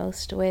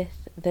diagnosed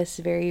with this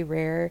very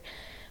rare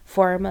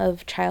form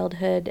of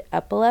childhood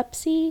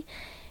epilepsy,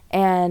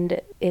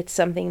 and it's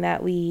something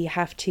that we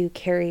have to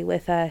carry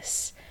with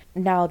us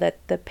now that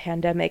the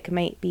pandemic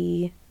might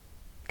be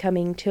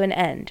coming to an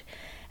end.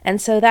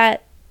 And so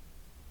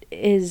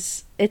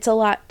it's a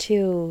lot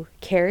to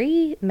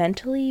carry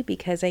mentally,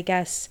 because I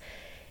guess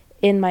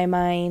in my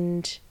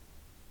mind,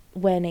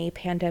 when a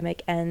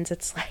pandemic ends,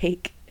 it's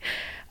like,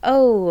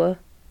 oh,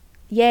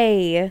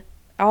 yay,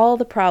 all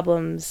the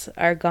problems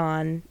are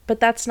gone. But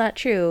that's not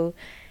true,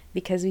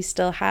 because we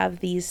still have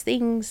these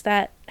things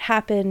that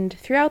happened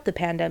throughout the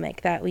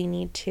pandemic that we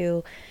need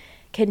to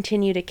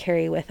continue to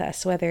carry with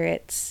us, whether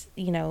it's,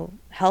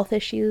 health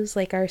issues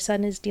like our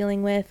son is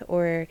dealing with,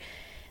 or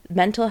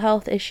mental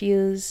health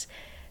issues.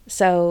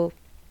 So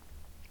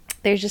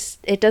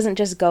it doesn't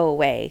just go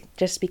away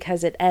just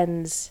because it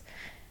ends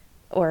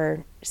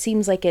or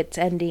seems like it's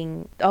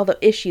ending. All the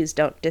issues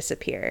don't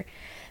disappear.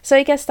 So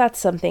I guess that's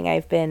something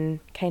I've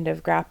been kind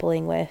of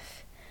grappling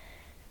with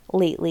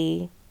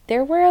lately.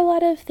 There were a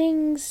lot of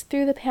things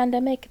through the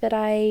pandemic that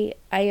I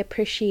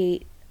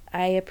appreciate.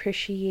 I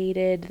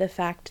appreciated the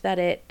fact that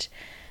it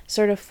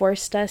sort of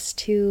forced us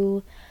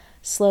to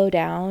slow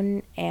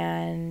down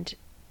and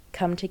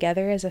come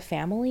together as a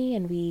family,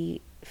 and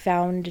we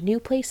found new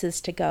places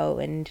to go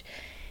and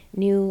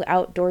new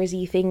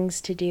outdoorsy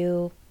things to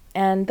do.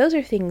 And those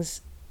are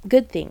things,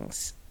 good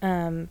things,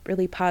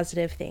 really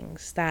positive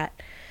things that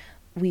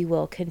we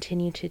will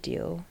continue to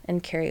do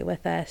and carry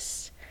with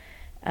us,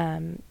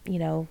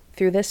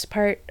 through this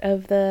part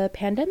of the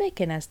pandemic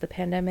and as the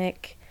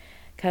pandemic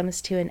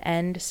comes to an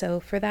end.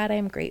 So for that,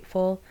 I'm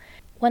grateful.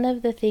 One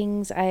of the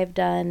things I've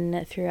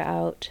done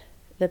throughout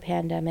the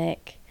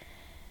pandemic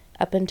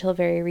up until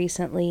very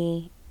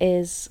recently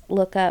is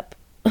look up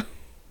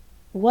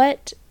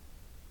what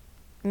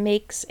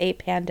makes a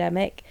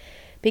pandemic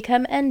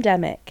become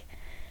endemic.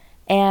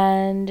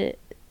 And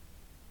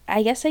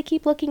I guess I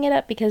keep looking it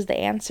up because the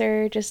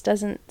answer just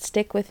doesn't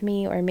stick with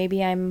me, or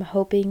maybe I'm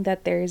hoping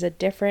that there's a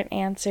different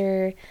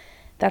answer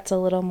that's a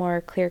little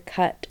more clear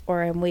cut,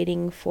 or I'm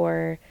waiting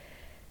for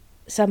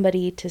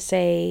somebody to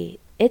say,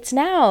 it's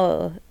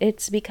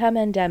become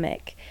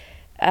endemic.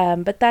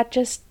 But that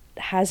just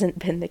hasn't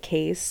been the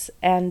case.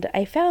 And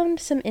I found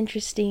some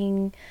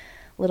interesting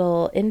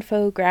little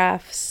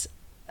infographics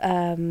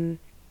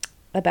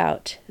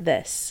about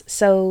this.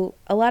 So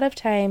a lot of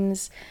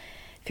times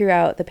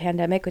throughout the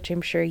pandemic, which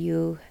I'm sure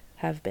you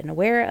have been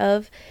aware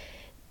of,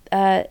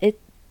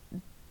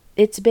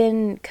 it's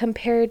been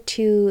compared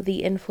to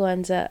the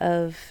influenza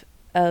of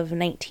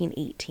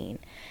 1918,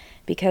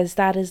 because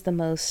that is the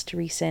most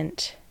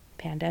recent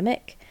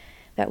pandemic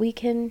that we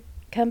can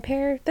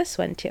compare this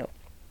one to.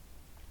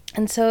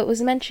 And so it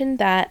was mentioned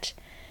that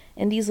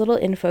in these little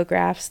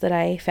infographics that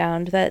I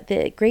found, that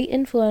the great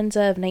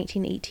influenza of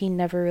 1918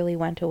 never really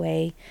went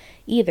away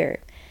either.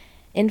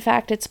 In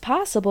fact, it's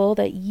possible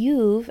that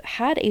you've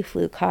had a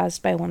flu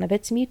caused by one of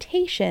its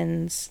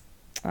mutations.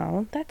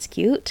 Oh, that's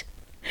cute.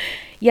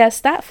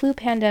 Yes, that flu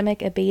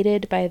pandemic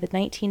abated by the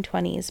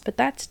 1920s, but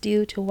that's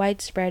due to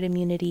widespread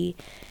immunity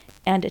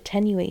and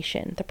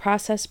attenuation, the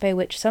process by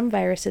which some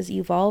viruses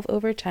evolve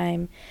over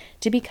time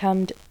to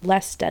become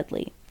less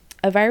deadly.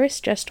 A virus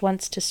just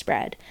wants to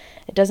spread.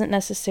 It doesn't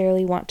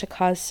necessarily want to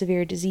cause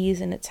severe disease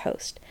in its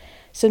host.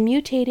 So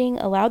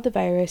mutating allowed the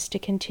virus to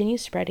continue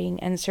spreading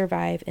and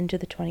survive into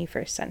the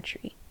 21st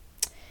century.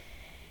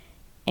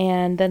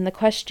 And then the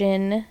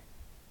question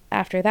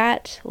after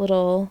that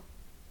little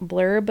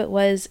blurb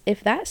was,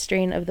 if that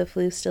strain of the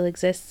flu still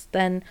exists,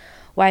 then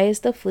why is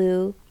the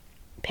flu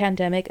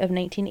pandemic of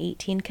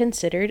 1918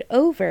 considered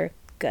over?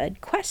 Good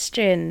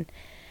question.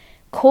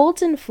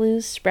 Colds and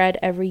flus spread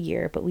every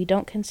year, but we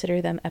don't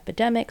consider them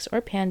epidemics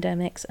or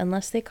pandemics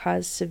unless they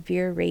cause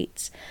severe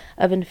rates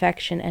of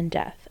infection and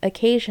death.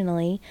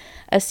 Occasionally,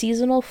 a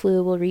seasonal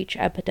flu will reach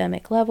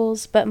epidemic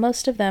levels, but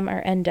most of them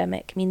are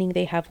endemic, meaning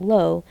they have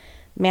low,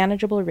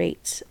 manageable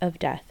rates of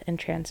death and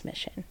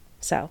transmission.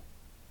 So,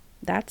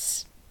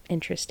 that's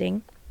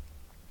interesting.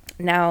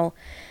 Now,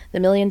 the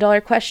million-dollar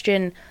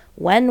question,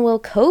 when will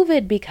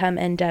COVID become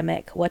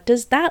endemic? What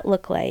does that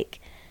look like?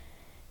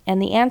 And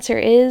the answer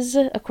is,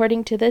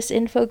 according to this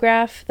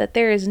infographic, that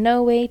there is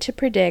no way to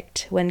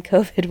predict when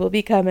COVID will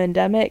become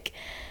endemic,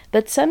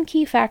 but some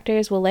key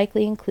factors will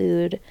likely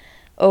include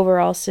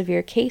overall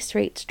severe case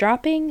rates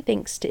dropping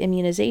thanks to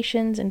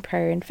immunizations and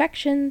prior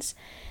infections,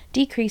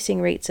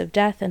 decreasing rates of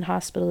death and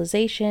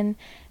hospitalization,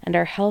 and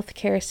our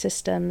healthcare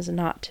systems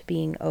not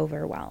being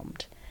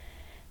overwhelmed.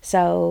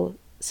 So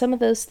some of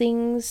those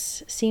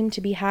things seem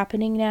to be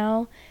happening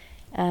now,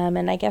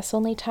 and I guess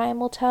only time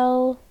will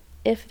tell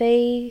if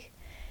they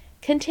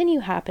continue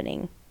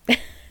happening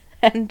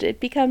and it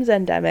becomes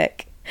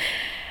endemic.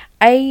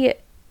 I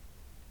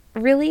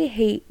really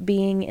hate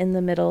being in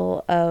the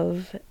middle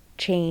of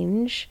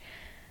change.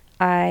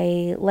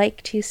 I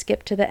like to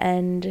skip to the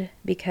end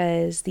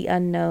because the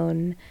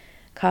unknown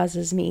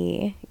causes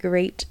me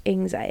great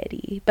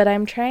anxiety. But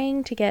I'm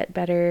trying to get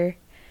better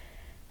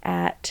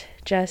at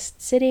just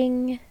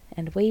sitting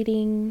and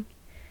waiting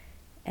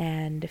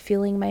and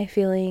feeling my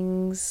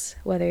feelings,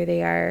 whether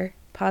they are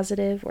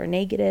positive or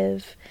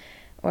negative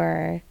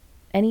or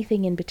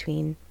anything in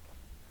between.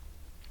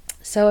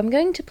 So I'm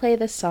going to play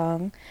this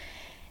song.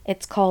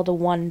 It's called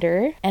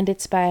Wonder, and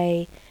it's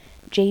by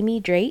Jamie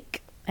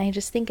Drake. I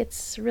just think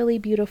it's really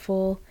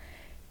beautiful,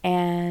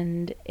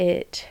 and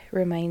it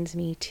reminds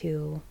me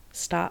to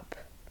stop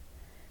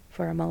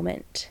for a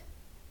moment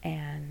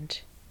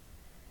and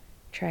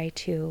try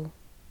to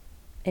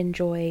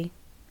enjoy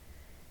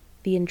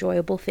the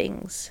enjoyable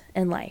things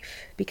in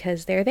life,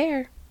 because they're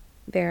there.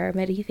 There are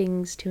many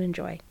things to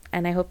enjoy,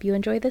 and I hope you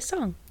enjoy this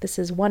song. This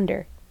is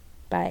Wonder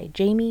by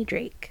Jamie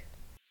Drake.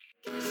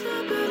 Guess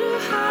I better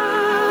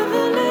have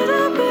a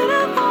little bit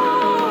of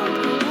all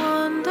the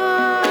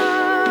wonder.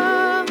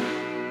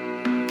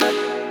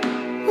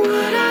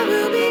 What I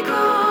will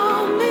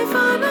become if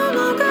I no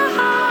longer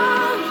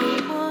have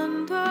the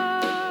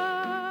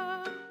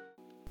wonder.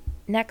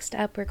 Next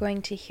up, we're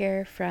going to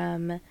hear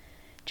from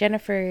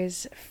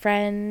Jennifer's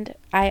friend,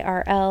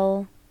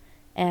 IRL,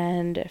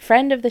 and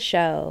friend of the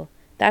show.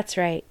 That's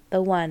right,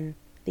 the one,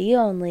 the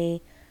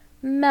only,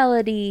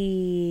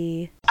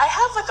 Melody. I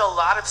have like a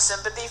lot of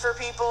sympathy for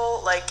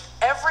people. Like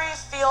every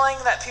feeling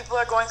that people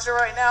are going through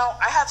right now,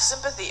 I have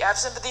sympathy. I have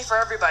sympathy for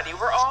everybody.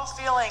 We're all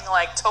feeling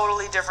like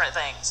totally different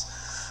things.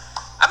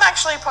 I'm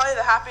actually probably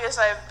the happiest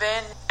I've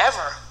been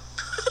ever.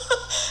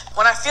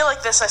 When I feel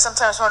like this, I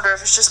sometimes wonder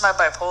if it's just my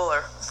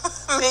bipolar.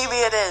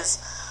 Maybe it is.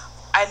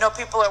 I know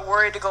people are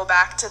worried to go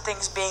back to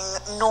things being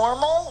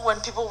normal when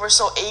people were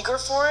so eager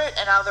for it,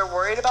 and now they're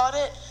worried about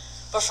it.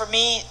 But for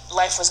me,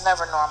 life was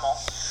never normal.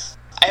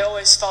 I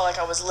always felt like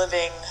I was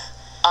living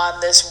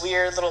on this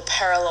weird little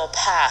parallel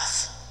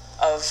path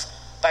of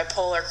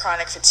bipolar,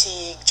 chronic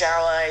fatigue,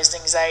 generalized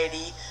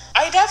anxiety.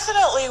 I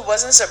definitely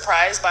wasn't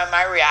surprised by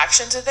my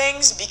reaction to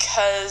things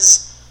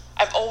because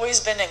I've always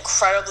been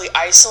incredibly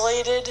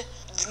isolated.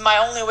 My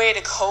only way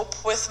to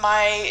cope with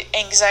my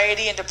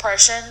anxiety and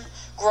depression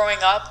growing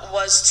up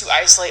was to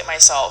isolate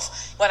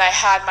myself. When I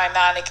had my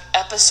manic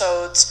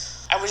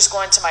episodes, I would just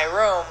go into my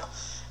room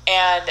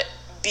and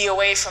be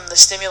away from the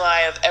stimuli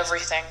of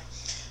everything.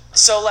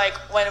 So like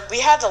when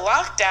we had the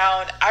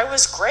lockdown, I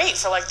was great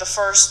for like the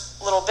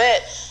first little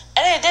bit,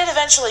 and it did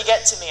eventually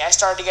get to me. I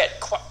started to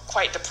get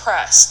quite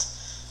depressed.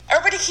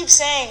 Everybody keeps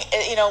saying,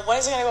 you know, when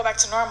is it going to go back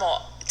to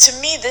normal? To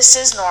me, this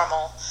is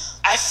normal.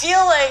 I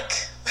feel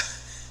like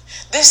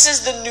this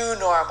is the new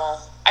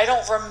normal. I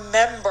don't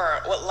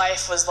remember what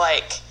life was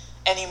like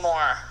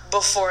anymore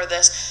before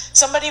this.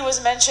 Somebody was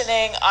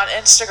mentioning on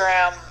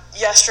Instagram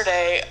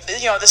yesterday,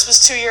 you know, this was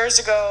 2 years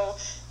ago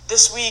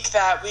this week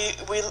that we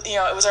you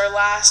know, it was our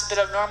last bit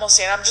of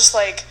normalcy, and I'm just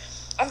like,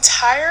 I'm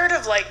tired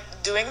of like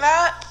doing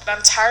that.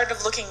 I'm tired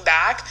of looking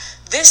back.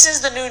 This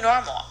is the new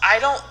normal. I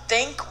don't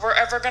think we're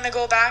ever going to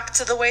go back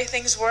to the way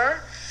things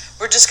were.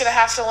 We're just going to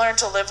have to learn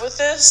to live with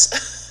this.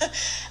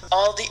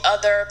 All the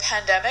other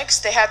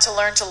pandemics, they had to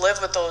learn to live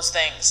with those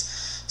things.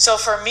 So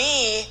for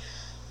me,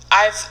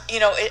 I've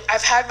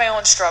had my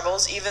own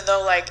struggles, even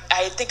though like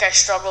I think I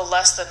struggle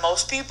less than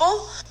most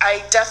people.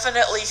 I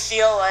definitely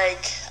feel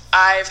like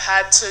I've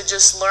had to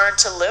just learn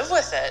to live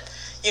with it,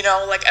 you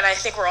know, like, and I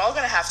think we're all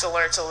going to have to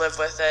learn to live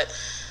with it.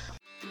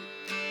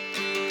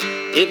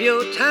 If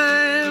your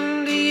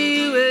time to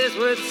you is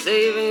worth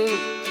saving,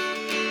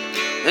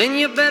 then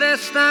you better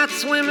start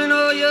swimming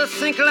or you'll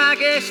sink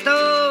like a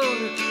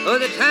stone, or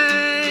the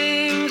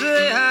times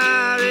they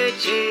are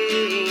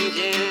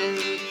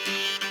a-changing.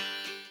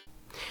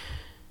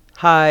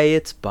 Hi,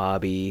 it's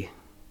Bobby.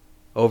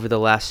 Over the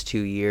last 2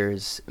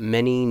 years,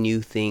 many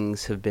new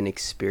things have been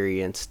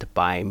experienced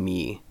by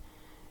me.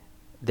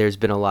 There's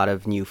been a lot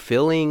of new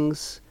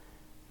feelings.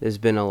 There's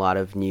been a lot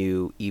of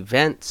new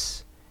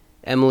events.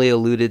 Emily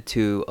alluded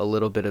to a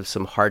little bit of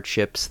some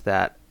hardships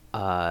that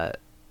our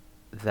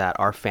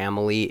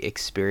family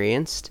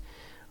experienced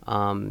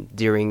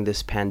during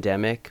this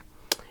pandemic.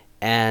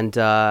 And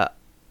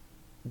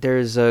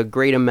there's a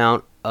great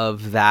amount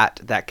of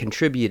that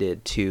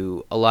contributed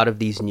to a lot of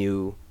these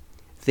new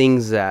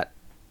things that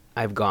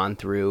I've gone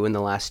through in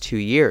the last 2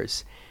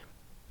 years.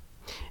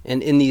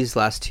 And in these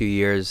last 2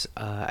 years,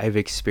 I've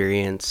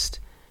experienced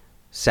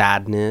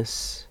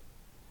sadness.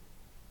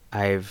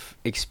 I've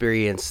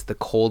experienced the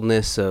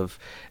coldness of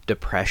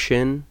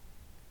depression,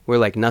 where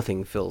like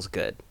nothing feels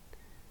good.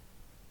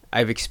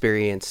 I've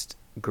experienced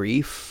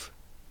grief,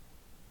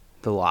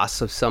 the loss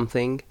of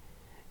something.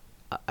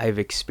 I've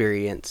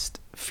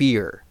experienced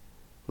fear,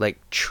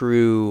 like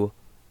true,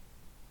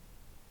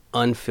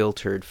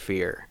 unfiltered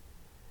fear.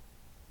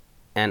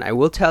 And I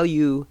will tell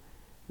you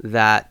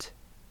that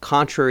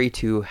contrary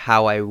to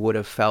how I would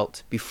have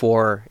felt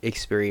before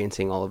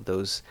experiencing all of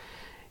those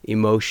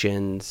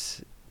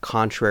emotions,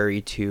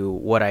 contrary to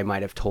what I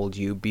might have told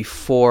you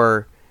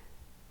before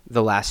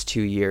the last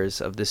 2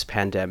 years of this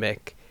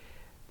pandemic,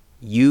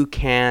 you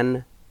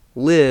can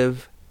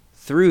live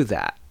through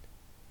that.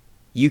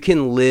 You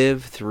can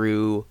live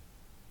through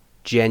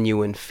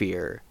genuine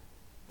fear.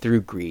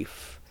 through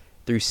grief,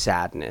 through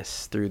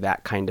sadness, through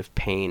that kind of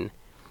pain.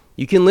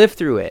 You can live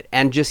through it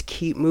and just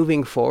keep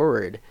moving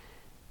forward.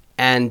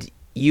 And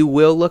you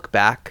will look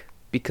back,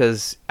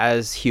 because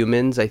as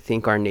humans, I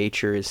think our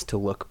nature is to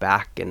look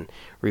back and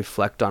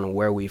reflect on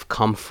where we've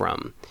come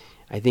from.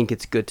 I think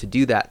it's good to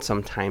do that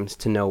sometimes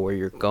to know where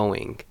you're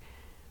going.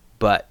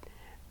 But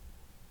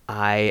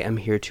I am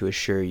here to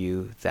assure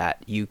you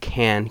that you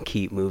can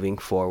keep moving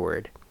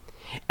forward.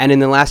 And in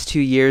the last 2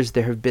 years,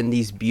 there have been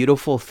these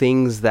beautiful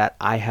things that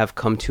I have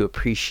come to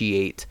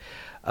appreciate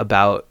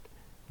about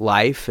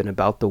life and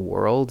about the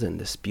world and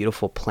this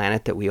beautiful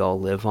planet that we all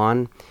live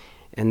on.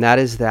 And that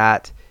is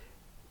that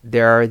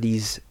there are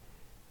these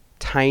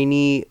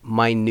tiny,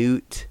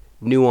 minute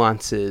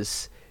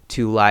nuances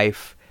to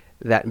life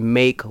that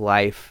make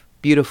life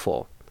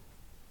beautiful.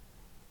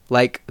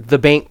 Like the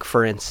bank,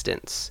 for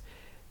instance.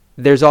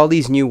 There's all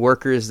these new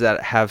workers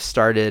that have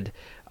started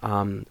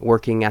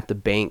working at the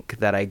bank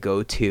that I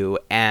go to,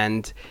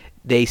 and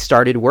they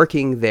started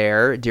working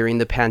there during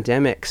the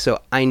pandemic,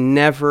 so I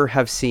never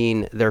have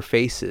seen their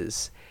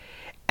faces.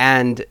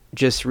 And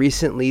just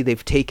recently,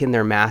 they've taken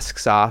their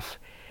masks off,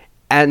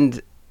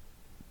 and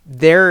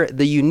the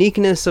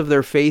uniqueness of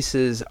their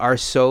faces are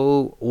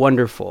so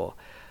wonderful.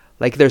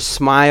 Like their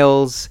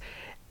smiles,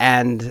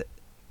 and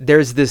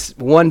there's this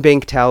one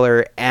bank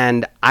teller,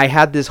 and I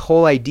had this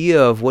whole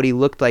idea of what he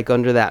looked like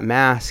under that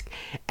mask,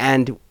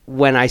 and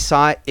when I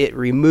saw it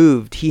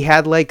removed, he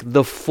had like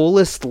the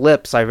fullest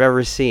lips I've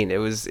ever seen.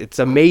 It's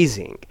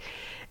amazing.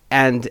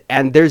 And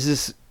there's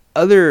this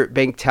other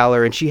bank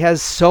teller, and she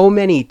has so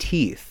many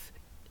teeth,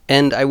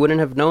 and I wouldn't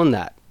have known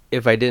that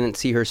if I didn't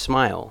see her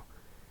smile.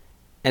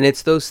 And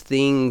it's those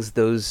things,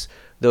 those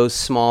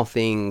small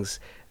things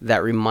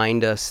that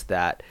remind us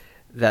that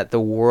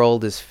the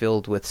world is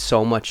filled with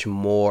so much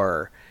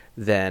more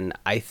than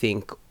I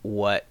think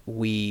what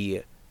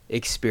we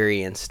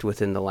experienced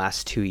within the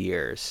last 2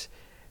 years.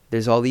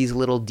 There's all these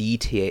little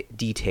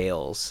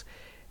details,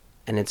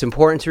 and it's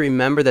important to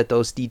remember that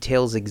those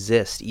details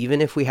exist, even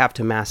if we have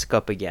to mask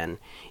up again,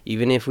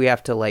 even if we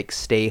have to like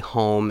stay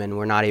home and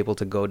we're not able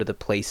to go to the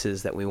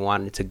places that we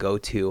wanted to go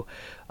to.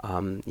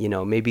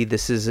 Maybe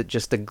this is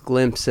just a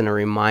glimpse and a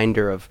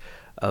reminder of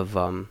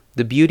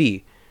the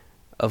beauty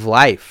of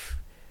life.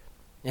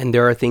 And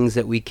there are things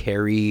that we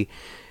carry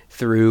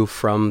through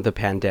from the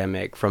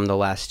pandemic, from the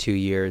last 2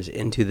 years,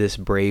 into this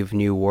brave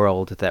new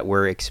world that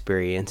we're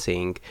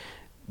experiencing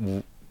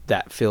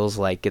that feels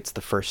like it's the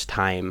first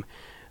time.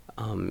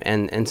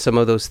 And some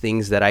of those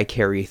things that I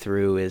carry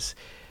through is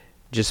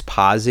just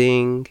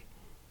pausing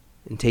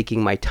and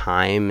taking my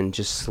time and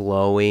just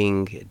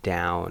slowing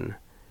down.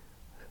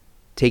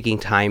 Taking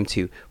time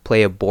to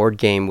play a board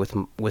game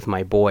with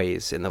my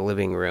boys in the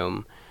living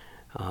room,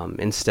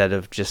 instead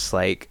of just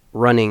like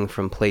running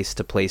from place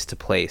to place to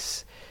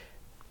place.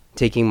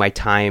 Taking my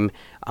time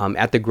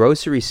at the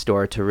grocery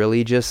store to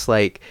really just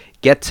like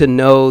get to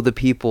know the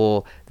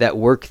people that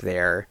work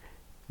there,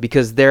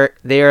 because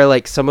they are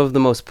like some of the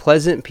most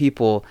pleasant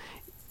people,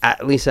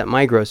 at least at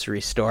my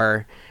grocery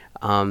store,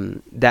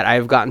 that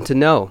I've gotten to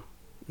know.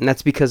 And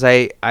that's because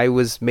I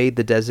was made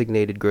the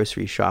designated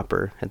grocery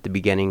shopper at the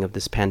beginning of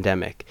this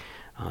pandemic.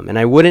 And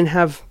I wouldn't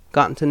have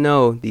gotten to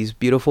know these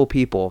beautiful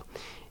people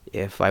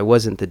if I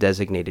wasn't the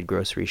designated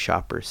grocery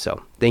shopper.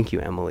 So thank you,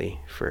 Emily,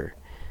 for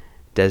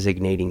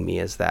designating me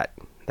as that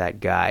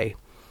guy.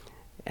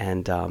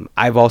 And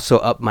I've also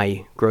upped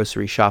my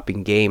grocery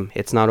shopping game.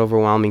 It's not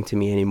overwhelming to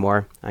me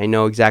anymore. I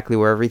know exactly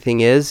where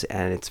everything is,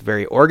 and it's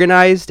very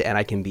organized, and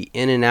I can be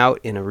in and out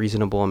in a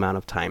reasonable amount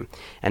of time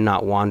and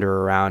not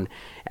wander around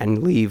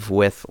and leave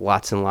with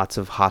lots and lots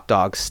of hot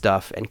dog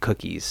stuff and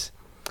cookies.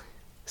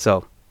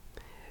 So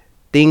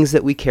things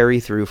that we carry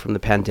through from the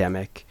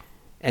pandemic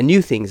and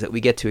new things that we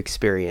get to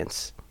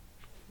experience.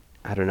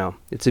 I don't know.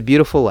 It's a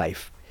beautiful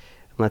life.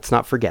 Let's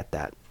not forget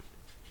that.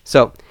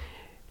 So,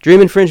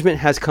 Dream Infringement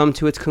has come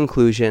to its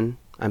conclusion.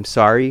 I'm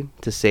sorry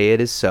to say it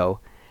is so.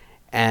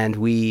 And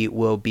we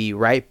will be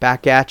right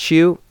back at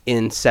you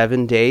in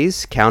 7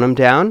 days. Count them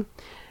down.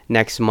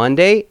 Next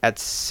Monday at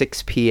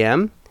 6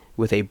 p.m.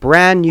 with a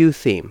brand new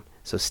theme.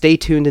 So stay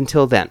tuned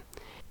until then.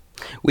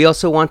 We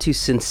also want to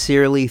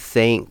sincerely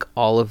thank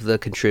all of the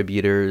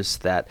contributors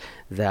that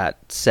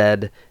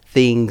said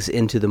things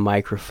into the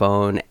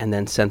microphone and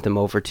then sent them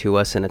over to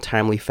us in a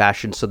timely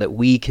fashion so that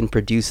we can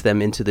produce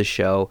them into the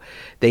show.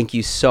 Thank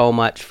you so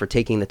much for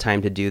taking the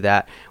time to do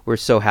that. We're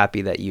so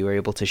happy that you were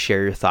able to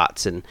share your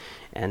thoughts and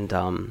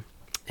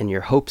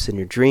your hopes and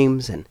your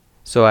dreams. And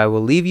so I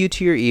will leave you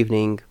to your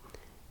evening.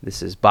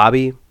 This is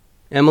Bobby,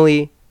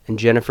 Emily, and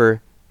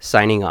Jennifer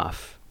signing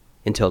off.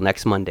 Until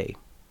next Monday.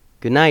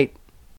 Good night.